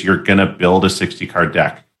said is you're going to build a 60 card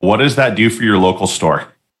deck. What does that do for your local store?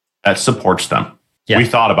 That supports them. Yeah. We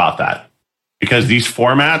thought about that. Because these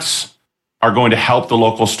formats are going to help the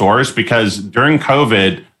local stores, because during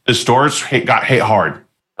COVID, the stores got hit hard.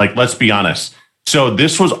 Like, let's be honest. So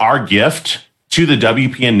this was our gift to the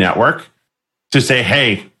WPN network to say,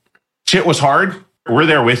 hey, shit was hard. We're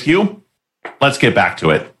there with you. Let's get back to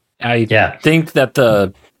it. I think that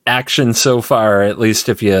the action so far, at least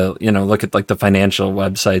if you look at like the financial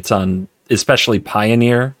websites on especially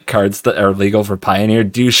Pioneer, cards that are legal for Pioneer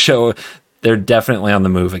do show they're definitely on the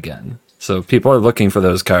move again. So people are looking for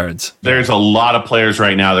those cards. There's a lot of players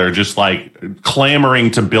right now that are just like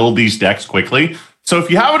clamoring to build these decks quickly. So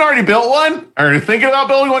if you haven't already built one or are thinking about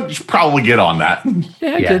building one, you should probably get on that.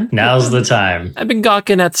 Yeah, now's the time. I've been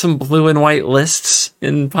gawking at some blue and white lists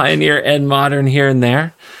in Pioneer and Modern here and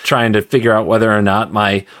there, trying to figure out whether or not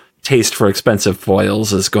my taste for expensive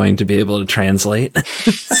foils is going to be able to translate.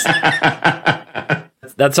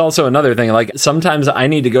 That's also another thing. Like sometimes I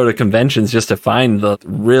need to go to conventions just to find the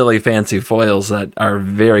really fancy foils that are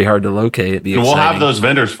very hard to locate. And we'll have those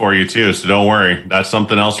vendors for you too, so don't worry. That's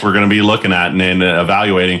something else we're going to be looking at and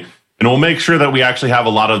evaluating. And we'll make sure that we actually have a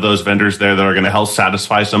lot of those vendors there that are going to help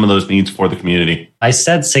satisfy some of those needs for the community. I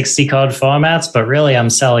said 60 card formats, but really I'm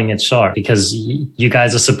selling it short because you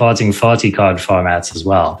guys are supporting 40 card formats as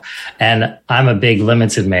well. And I'm a big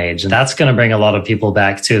limited mage, and that's going to bring a lot of people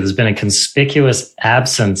back too. There's been a conspicuous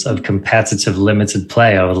absence of competitive limited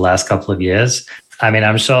play over the last couple of years. I mean,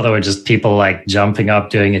 I'm sure there were just people like jumping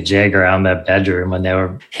up, doing a jig around their bedroom when they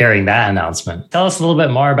were hearing that announcement. Tell us a little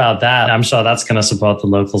bit more about that. I'm sure that's going to support the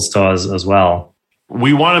local stores as well.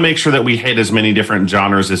 We want to make sure that we hit as many different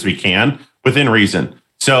genres as we can within reason.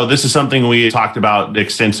 So this is something we talked about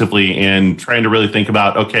extensively in trying to really think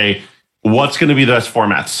about, okay, what's going to be the best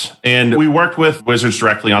formats? And we worked with Wizards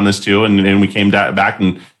directly on this too. And we came back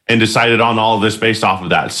and decided on all of this based off of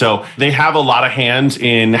that. So they have a lot of hands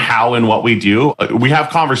in how and what we do. We have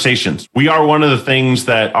conversations. We are one of the things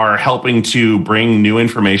that are helping to bring new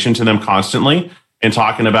information to them constantly and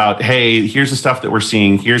talking about, hey, here's the stuff that we're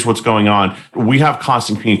seeing. Here's what's going on. We have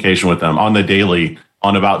constant communication with them on the daily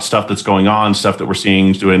on about stuff that's going on, stuff that we're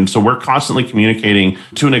seeing, doing. So we're constantly communicating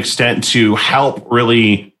to an extent to help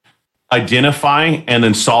really identify and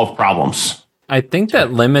then solve problems. I think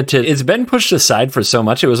that limited, it's been pushed aside for so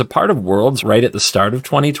much. It was a part of Worlds right at the start of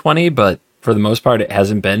 2020, but for the most part, it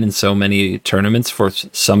hasn't been in so many tournaments for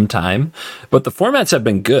some time. But the formats have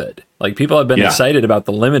been good. Like people have been excited about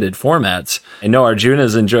the limited formats. I know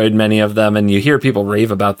Arjuna's enjoyed many of them, and you hear people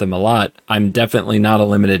rave about them a lot. I'm definitely not a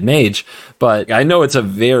limited mage, but I know it's a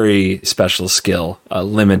very special skill,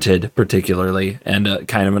 limited particularly, and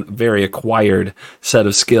kind of a very acquired set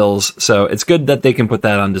of skills. So it's good that they can put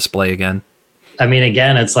that on display again. I mean,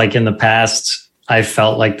 again, it's like in the past, I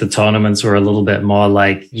felt like the tournaments were a little bit more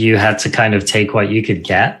like you had to kind of take what you could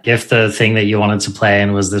get. If the thing that you wanted to play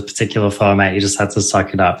in was this particular format, you just had to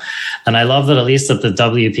suck it up. And I love that at least at the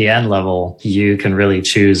WPN level, you can really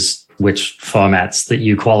choose which formats that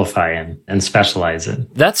you qualify in and specialize in.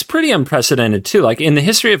 That's pretty unprecedented too. Like in the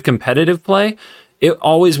history of competitive play, it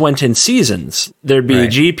always went in seasons. There'd be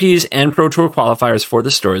GPs and Pro Tour qualifiers for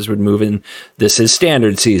the stores would move in. This is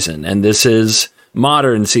standard season, and this is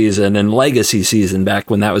modern season and legacy season back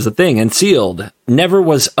when that was a thing. And sealed never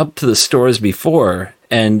was up to the stores before.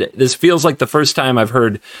 And this feels like the first time I've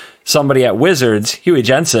heard somebody at Wizards, Huey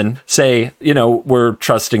Jensen, say, we're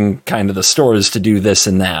trusting kind of the stores to do this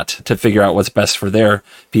and that, to figure out what's best for their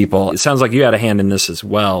people. It sounds like you had a hand in this as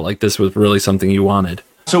well. Like this was really something you wanted.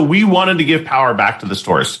 So we wanted to give power back to the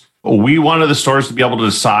stores. We wanted the stores to be able to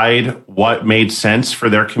decide what made sense for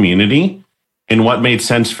their community and what made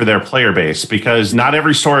sense for their player base, because not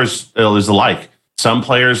every store is alike. Some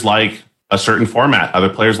players like a certain format, other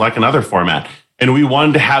players like another format. And we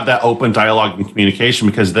wanted to have that open dialogue and communication,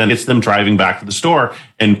 because then it's them driving back to the store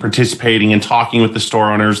and participating and talking with the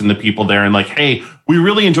store owners and the people there and like, hey, we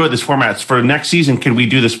really enjoyed this format. For next season, can we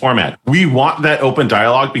do this format? We want that open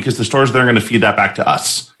dialogue because the stores, they're going to feed that back to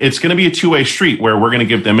us. It's going to be a two-way street where we're going to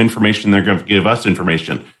give them information. They're going to give us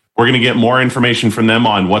information. We're going to get more information from them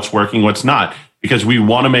on what's working, what's not, because we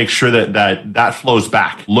want to make sure that flows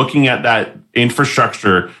back. Looking at that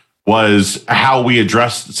infrastructure was how we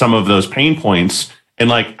addressed some of those pain points and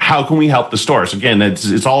like, how can we help the stores? Again,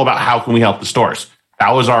 it's all about how can we help the stores?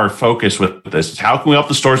 That was our focus with this. How can we help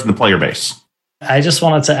the stores and the player base? I just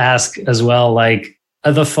wanted to ask as well, like,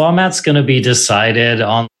 are the formats going to be decided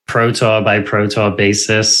on Pro Tour by Pro Tour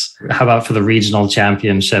basis? How about for the regional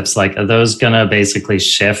championships? Like, are those going to basically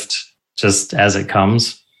shift just as it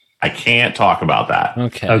comes? I can't talk about that.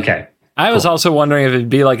 Okay. I was also wondering if it'd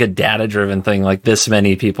be like a data-driven thing, like this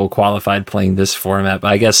many people qualified playing this format, but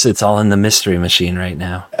I guess it's all in the mystery machine right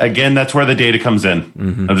now. Again, that's where the data comes in.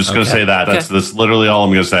 Mm-hmm. I'm just going to say that. That's literally all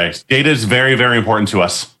I'm going to say. Data is very, very important to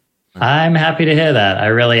us. I'm happy to hear that. I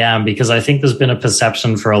really am, because I think there's been a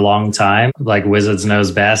perception for a long time, like Wizards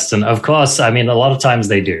knows best. And of course, I mean, a lot of times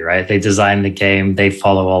they do, right? They design the game, they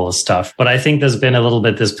follow all the stuff. But I think there's been a little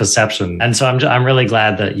bit this perception. And so I'm really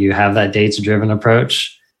glad that you have that data-driven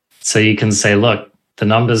approach. So you can say, look, the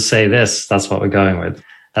numbers say this, that's what we're going with.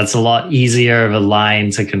 That's a lot easier of a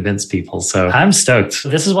line to convince people. So I'm stoked.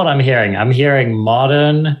 This is what I'm hearing. I'm hearing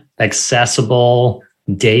modern, accessible,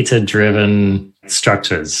 data-driven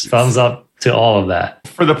structures. Thumbs up to all of that.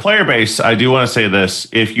 For the player base, I do want to say this.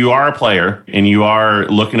 If you are a player and you are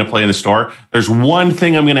looking to play in the store, there's one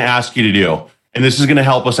thing I'm going to ask you to do, and this is going to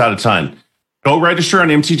help us out a ton. Go register on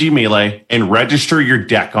MTG Melee and register your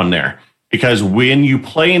deck on there. Because when you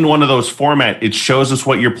play in one of those formats, it shows us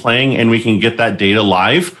what you're playing and we can get that data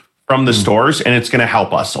live from the stores, and it's going to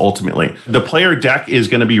help us ultimately. The player deck is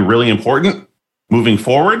going to be really important moving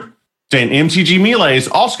forward. And MTG Melee is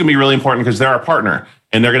also going to be really important because they're our partner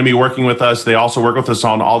and they're going to be working with us. They also work with us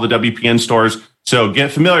on all the WPN stores. So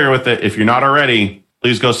get familiar with it. If you're not already,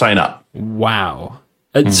 please go sign up. Wow.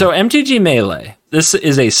 So MTG Melee, this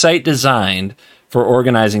is a site designed for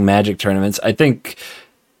organizing Magic tournaments. I think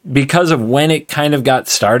because of when it kind of got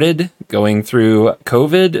started going through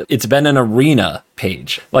COVID, it's been an arena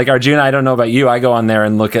page. Like Arjuna, I don't know about you. I go on there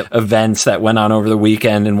and look at events that went on over the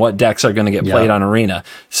weekend and what decks are going to get played on Arena.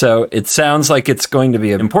 So it sounds like it's going to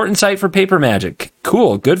be an important site for Paper Magic.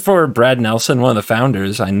 Cool. Good for Brad Nelson, one of the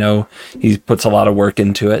founders. I know he puts a lot of work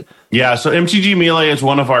into it. Yeah. So MTG Melee is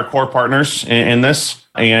one of our core partners in this.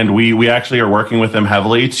 And we actually are working with them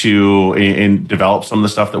heavily to develop some of the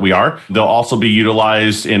stuff that we are. They'll also be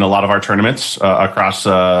utilized in a lot of our tournaments across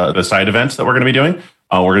the side events that we're going to be doing.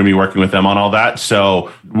 We're going to be working with them on all that.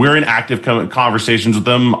 So we're in active conversations with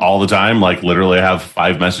them all the time. Like literally I have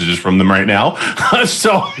 5 messages from them right now.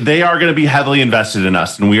 So they are going to be heavily invested in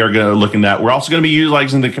us. And we are going to look in that. We're also going to be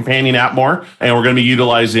utilizing the companion app more. And we're going to be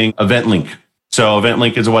utilizing EventLink. So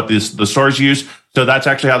EventLink is what the stores use. So that's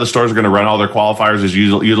actually how the stores are going to run all their qualifiers, is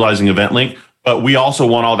utilizing EventLink. But we also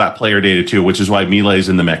want all that player data too, which is why Melee is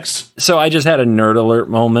in the mix. So I just had a nerd alert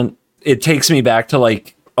moment. It takes me back to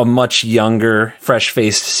like a much younger,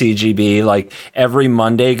 fresh-faced CGB, like every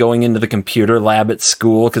Monday going into the computer lab at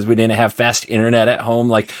school because we didn't have fast internet at home,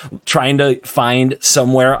 like trying to find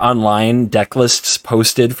somewhere online deck lists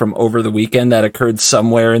posted from over the weekend that occurred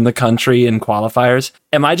somewhere in the country in qualifiers.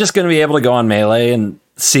 Am I just going to be able to go on Melee and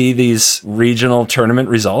see these regional tournament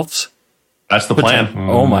results? That's the plan.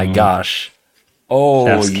 Oh my gosh.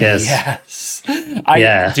 Oh, yes.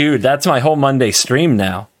 Dude, that's my whole Monday stream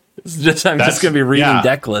now. I'm just going to be reading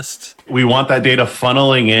deck lists. We want that data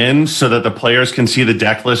funneling in so that the players can see the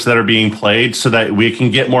deck lists that are being played so that we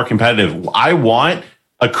can get more competitive. I want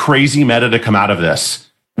a crazy meta to come out of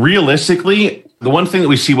this. Realistically, the one thing that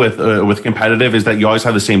we see with competitive is that you always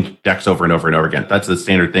have the same decks over and over and over again. That's the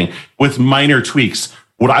standard thing. With minor tweaks,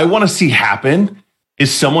 what I want to see happen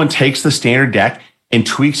is someone takes the standard deck and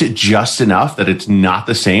tweaks it just enough that it's not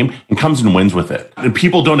the same and comes and wins with it. And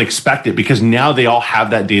people don't expect it because now they all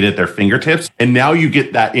have that data at their fingertips. And now you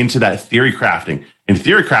get that into that theory crafting. And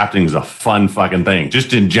theory crafting is a fun fucking thing,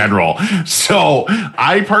 just in general. So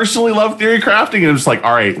I personally love theory crafting. And it's like,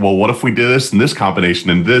 all right, well, what if we did this in this combination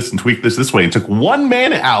and this and tweak this way and took one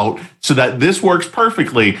mana out so that this works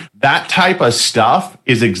perfectly? That type of stuff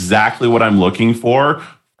is exactly what I'm looking for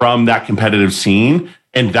from that competitive scene.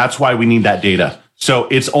 And that's why we need that data. So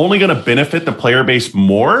it's only going to benefit the player base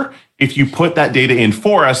more if you put that data in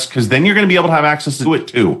for us, because then you're going to be able to have access to it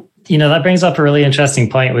too. You know, that brings up a really interesting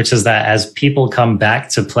point, which is that as people come back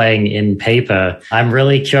to playing in paper, I'm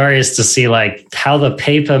really curious to see like how the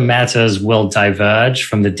paper matters will diverge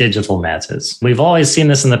from the digital matters. We've always seen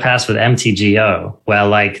this in the past with MTGO, where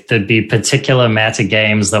like there'd be particular meta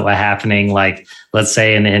games that were happening, like let's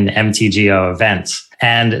say in an MTGO event.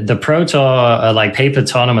 And the Pro Tour, like paper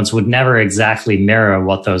tournaments would never exactly mirror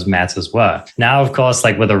what those matters were. Now, of course,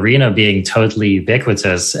 like with Arena being totally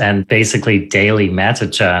ubiquitous and basically daily meta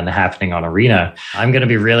churn happening on Arena, I'm going to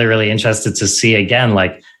be really, really interested to see again,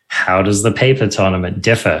 like, how does the paper tournament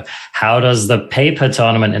differ? How does the paper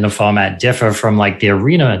tournament in a format differ from like the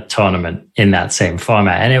Arena tournament in that same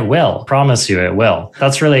format? And it will, promise you it will.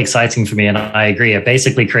 That's really exciting for me. And I agree. It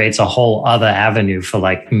basically creates a whole other avenue for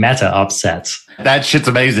like meta upsets. That shit's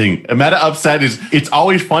amazing. A meta upset it's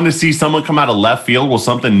always fun to see someone come out of left field with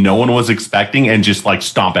something no one was expecting and just like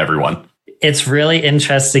stomp everyone. It's really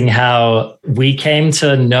interesting how we came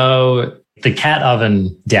to know the Cat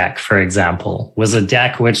Oven deck, for example, was a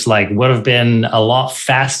deck which like would have been a lot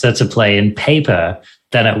faster to play in paper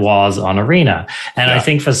than it was on Arena. And I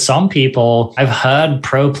think for some people, I've heard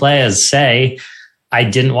pro players say, I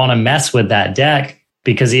didn't want to mess with that deck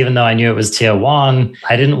because even though I knew it was tier 1,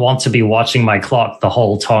 I didn't want to be watching my clock the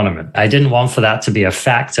whole tournament. I didn't want for that to be a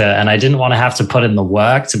factor, and I didn't want to have to put in the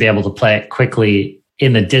work to be able to play it quickly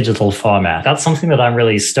in the digital format. That's something that I'm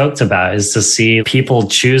really stoked about, is to see people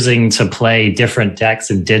choosing to play different decks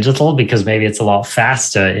in digital, because maybe it's a lot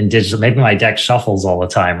faster in digital. Maybe my deck shuffles all the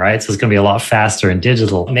time, right? So it's going to be a lot faster in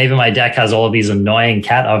digital. Maybe my deck has all of these annoying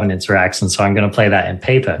cat oven interactions, so I'm going to play that in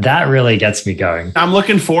paper. That really gets me going. I'm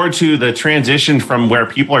looking forward to the transition from where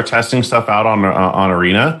people are testing stuff out on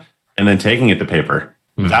Arena and then taking it to paper.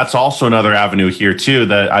 That's also another avenue here too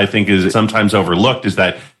that I think is sometimes overlooked, is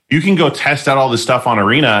that you can go test out all this stuff on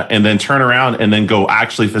Arena and then turn around and then go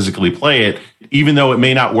actually physically play it. Even though it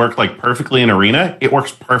may not work like perfectly in Arena, it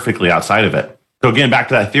works perfectly outside of it. So again, back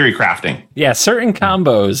to that theory crafting. Yeah, certain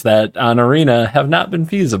combos that on Arena have not been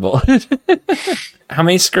feasible. How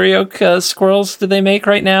many Scurryoak squirrels do they make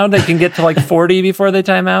right now? They can get to like 40 before they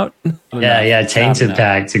time out? Yeah, tainted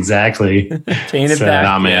packs, exactly. Tainted packs.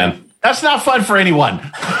 Nah, man. That's not fun for anyone.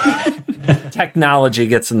 Technology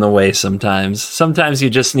gets in the way sometimes. Sometimes you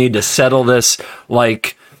just need to settle this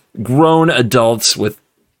like grown adults with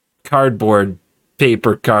cardboard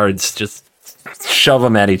paper cards. Just shove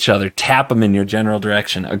them at each other. Tap them in your general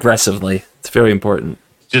direction aggressively. It's very important.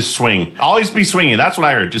 Just swing. Always be swinging. That's what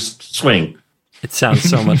I heard. Just swing. It sounds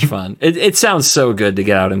so much fun. It sounds so good to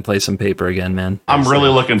get out and play some paper again, man. I'm really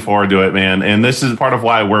looking forward to it, man. And this is part of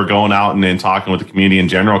why we're going out and talking with the community in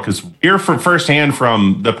general, because hear from firsthand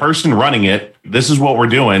from the person running it, this is what we're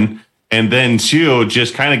doing. And then two,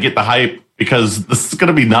 just kind of get the hype, because this is going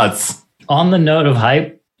to be nuts. On the note of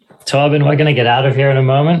hype, Torben, we're going to get out of here in a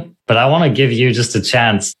moment, but I want to give you just a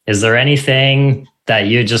chance. Is there anything that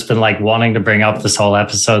you've just been like wanting to bring up this whole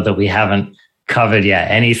episode that we haven't covered yet?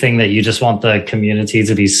 Anything that you just want the community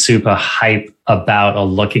to be super hype about or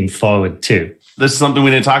looking forward to? This is something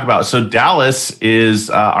we didn't talk about. So Dallas is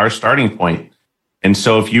our starting point. And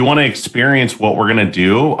so if you want to experience what we're going to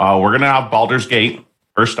do, we're going to have Baldur's Gate,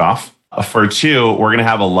 first off. For 2, we're going to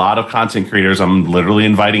have a lot of content creators. I'm literally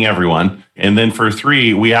inviting everyone. And then for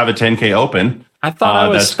 3, we have a 10K open. I thought I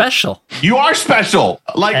was special. You are special.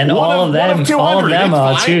 Like, and all of them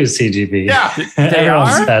are too, CGB. Yeah, they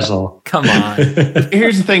are special. Come on.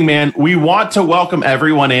 Here's the thing, man. We want to welcome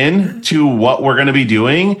everyone in to what we're going to be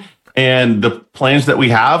doing and the plans that we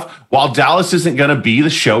have. While Dallas isn't going to be the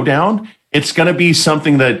showdown, it's going to be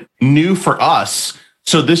something that new for us.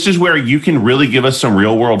 So this is where you can really give us some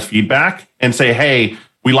real world feedback and say, hey,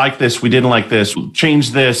 we like this. We didn't like this. Change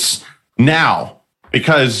this now.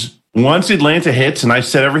 Because once Atlanta hits and I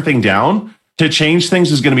set everything down, to change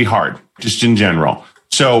things is going to be hard, just in general.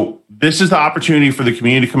 So this is the opportunity for the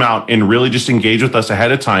community to come out and really just engage with us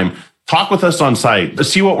ahead of time. Talk with us on site. Let's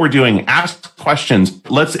see what we're doing. Ask questions.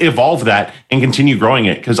 Let's evolve that and continue growing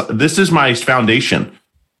it, because this is my foundation.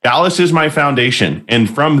 Dallas is my foundation. And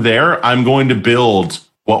from there, I'm going to build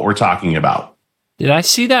what we're talking about. Did I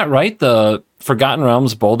see that right? The Forgotten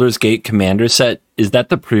Realms Baldur's Gate Commander set, is that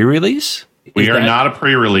the pre-release? We are not a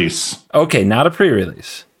pre-release. Okay, not a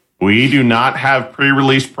pre-release. We do not have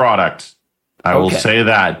pre-release product. I will say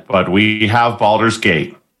that, but we have Baldur's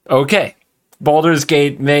Gate. Okay. Baldur's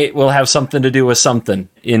Gate will have something to do with something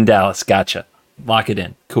in Dallas. Gotcha. Lock it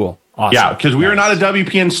in. Cool. Awesome. Yeah, because we are not a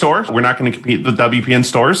WPN store. We're not going to compete with WPN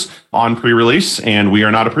stores on pre-release, and we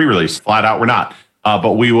are not a pre-release. Flat out, we're not.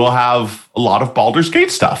 But we will have a lot of Baldur's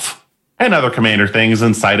Gate stuff and other Commander things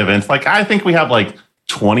and side events. Like, I think we have like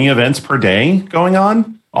 20 events per day going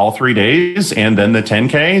on, all 3 days, and then the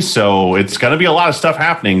 10K. So it's going to be a lot of stuff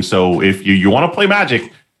happening. So if you want to play Magic,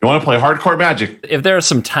 you want to play hardcore Magic. If there are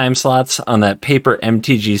some time slots on that paper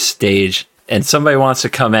MTG stage and somebody wants to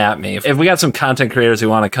come at me, if we got some content creators who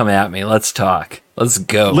want to come at me, let's talk. Let's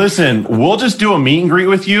go. Listen, we'll just do a meet and greet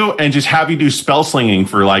with you and just have you do spell slinging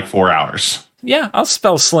for like 4 hours. Yeah, I'll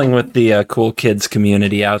spell sling with the cool kids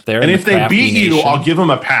community out there. And if they beat you, I'll give them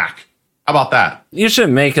a pack. How about that? You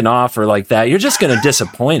shouldn't make an offer like that. You're just going to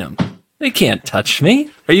disappoint them. They can't touch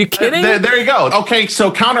me. Are you kidding? There you go. Okay,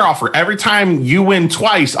 so counter offer. Every time you win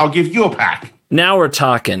twice, I'll give you a pack. Now we're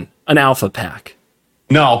talking an alpha pack.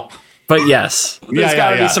 No. But yes, there's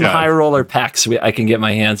got to be some high roller packs I can get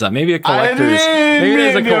my hands on. Maybe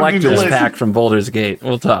there's a collector's pack from Baldur's Gate.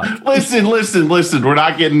 We'll talk. Listen. We're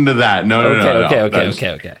not getting into that. No.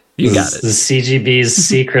 Okay. You got it. The CGB's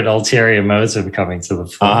secret ulterior motive coming to the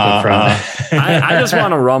front. I just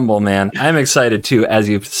want to rumble, man. I'm excited too, as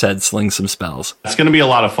you've said, sling some spells. It's going to be a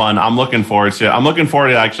lot of fun. I'm looking forward to it. I'm looking forward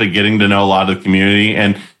to actually getting to know a lot of the community.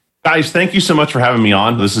 And guys, thank you so much for having me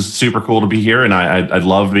on. This is super cool to be here, and I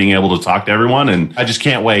love being able to talk to everyone, and I just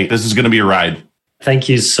can't wait. This is going to be a ride. Thank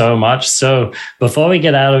you so much. So before we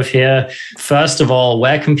get out of here, first of all,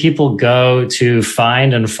 where can people go to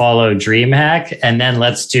find and follow DreamHack? And then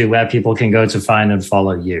let's do where people can go to find and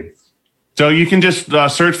follow you. So you can just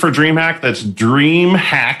search for DreamHack. That's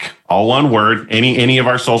DreamHack, all one word, any of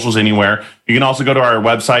our socials anywhere. You can also go to our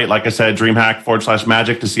website, like I said,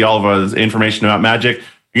 DreamHack/Magic to see all of the information about Magic.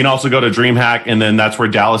 You can also go to DreamHack, and then that's where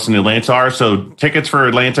Dallas and Atlanta are. So tickets for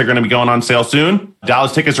Atlanta are going to be going on sale soon.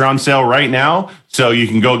 Dallas tickets are on sale right now, so you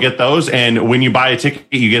can go get those. And when you buy a ticket,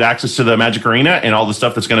 you get access to the Magic Arena and all the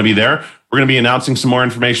stuff that's going to be there. We're going to be announcing some more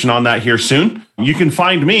information on that here soon. You can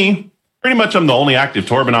find me. Pretty much I'm the only active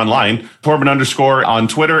Torben online, Torben_ on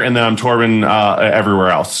Twitter, and then I'm Torben everywhere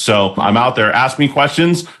else. So I'm out there. Ask me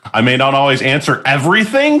questions. I may not always answer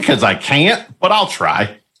everything because I can't, but I'll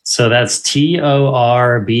try. So that's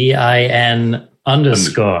TORBIN_.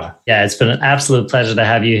 Yeah, it's been an absolute pleasure to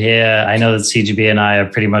have you here. I know that CGB and I are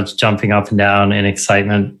pretty much jumping up and down in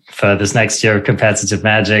excitement for this next year of competitive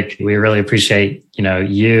Magic. We really appreciate,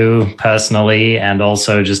 you personally and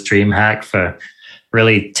also just DreamHack for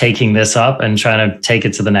really taking this up and trying to take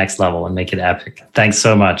it to the next level and make it epic. Thanks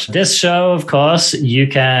so much. This show, of course, you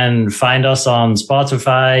can find us on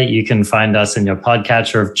Spotify. You can find us in your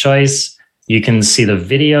podcatcher of choice. You can see the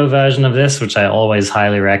video version of this, which I always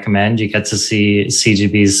highly recommend. You get to see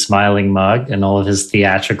CGB's smiling mug and all of his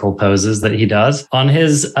theatrical poses that he does on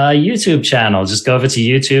his YouTube channel. Just go over to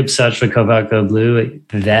YouTube, search for Covert Go Blue.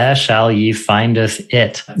 There shall ye findeth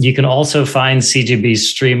it. You can also find CGB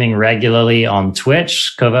streaming regularly on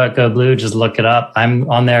Twitch, Covert Go Blue. Just look it up. I'm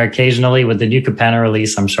on there occasionally with the new Capenna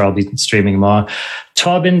release. I'm sure I'll be streaming more.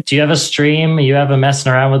 Torben, do you ever stream? Are you ever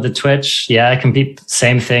messing around with the Twitch? Yeah, I can be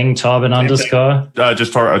same thing, Torben _.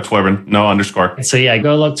 Just Torben, no underscore. So yeah,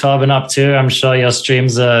 go look Torben up too. I'm sure your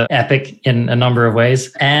streams are epic in a number of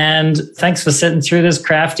ways. And thanks for sitting through this,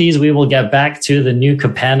 crafties. We will get back to the new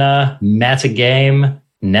Capenna meta game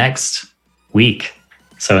next week.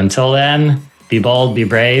 So until then, be bold, be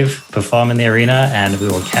brave, perform in the arena, and we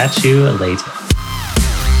will catch you later.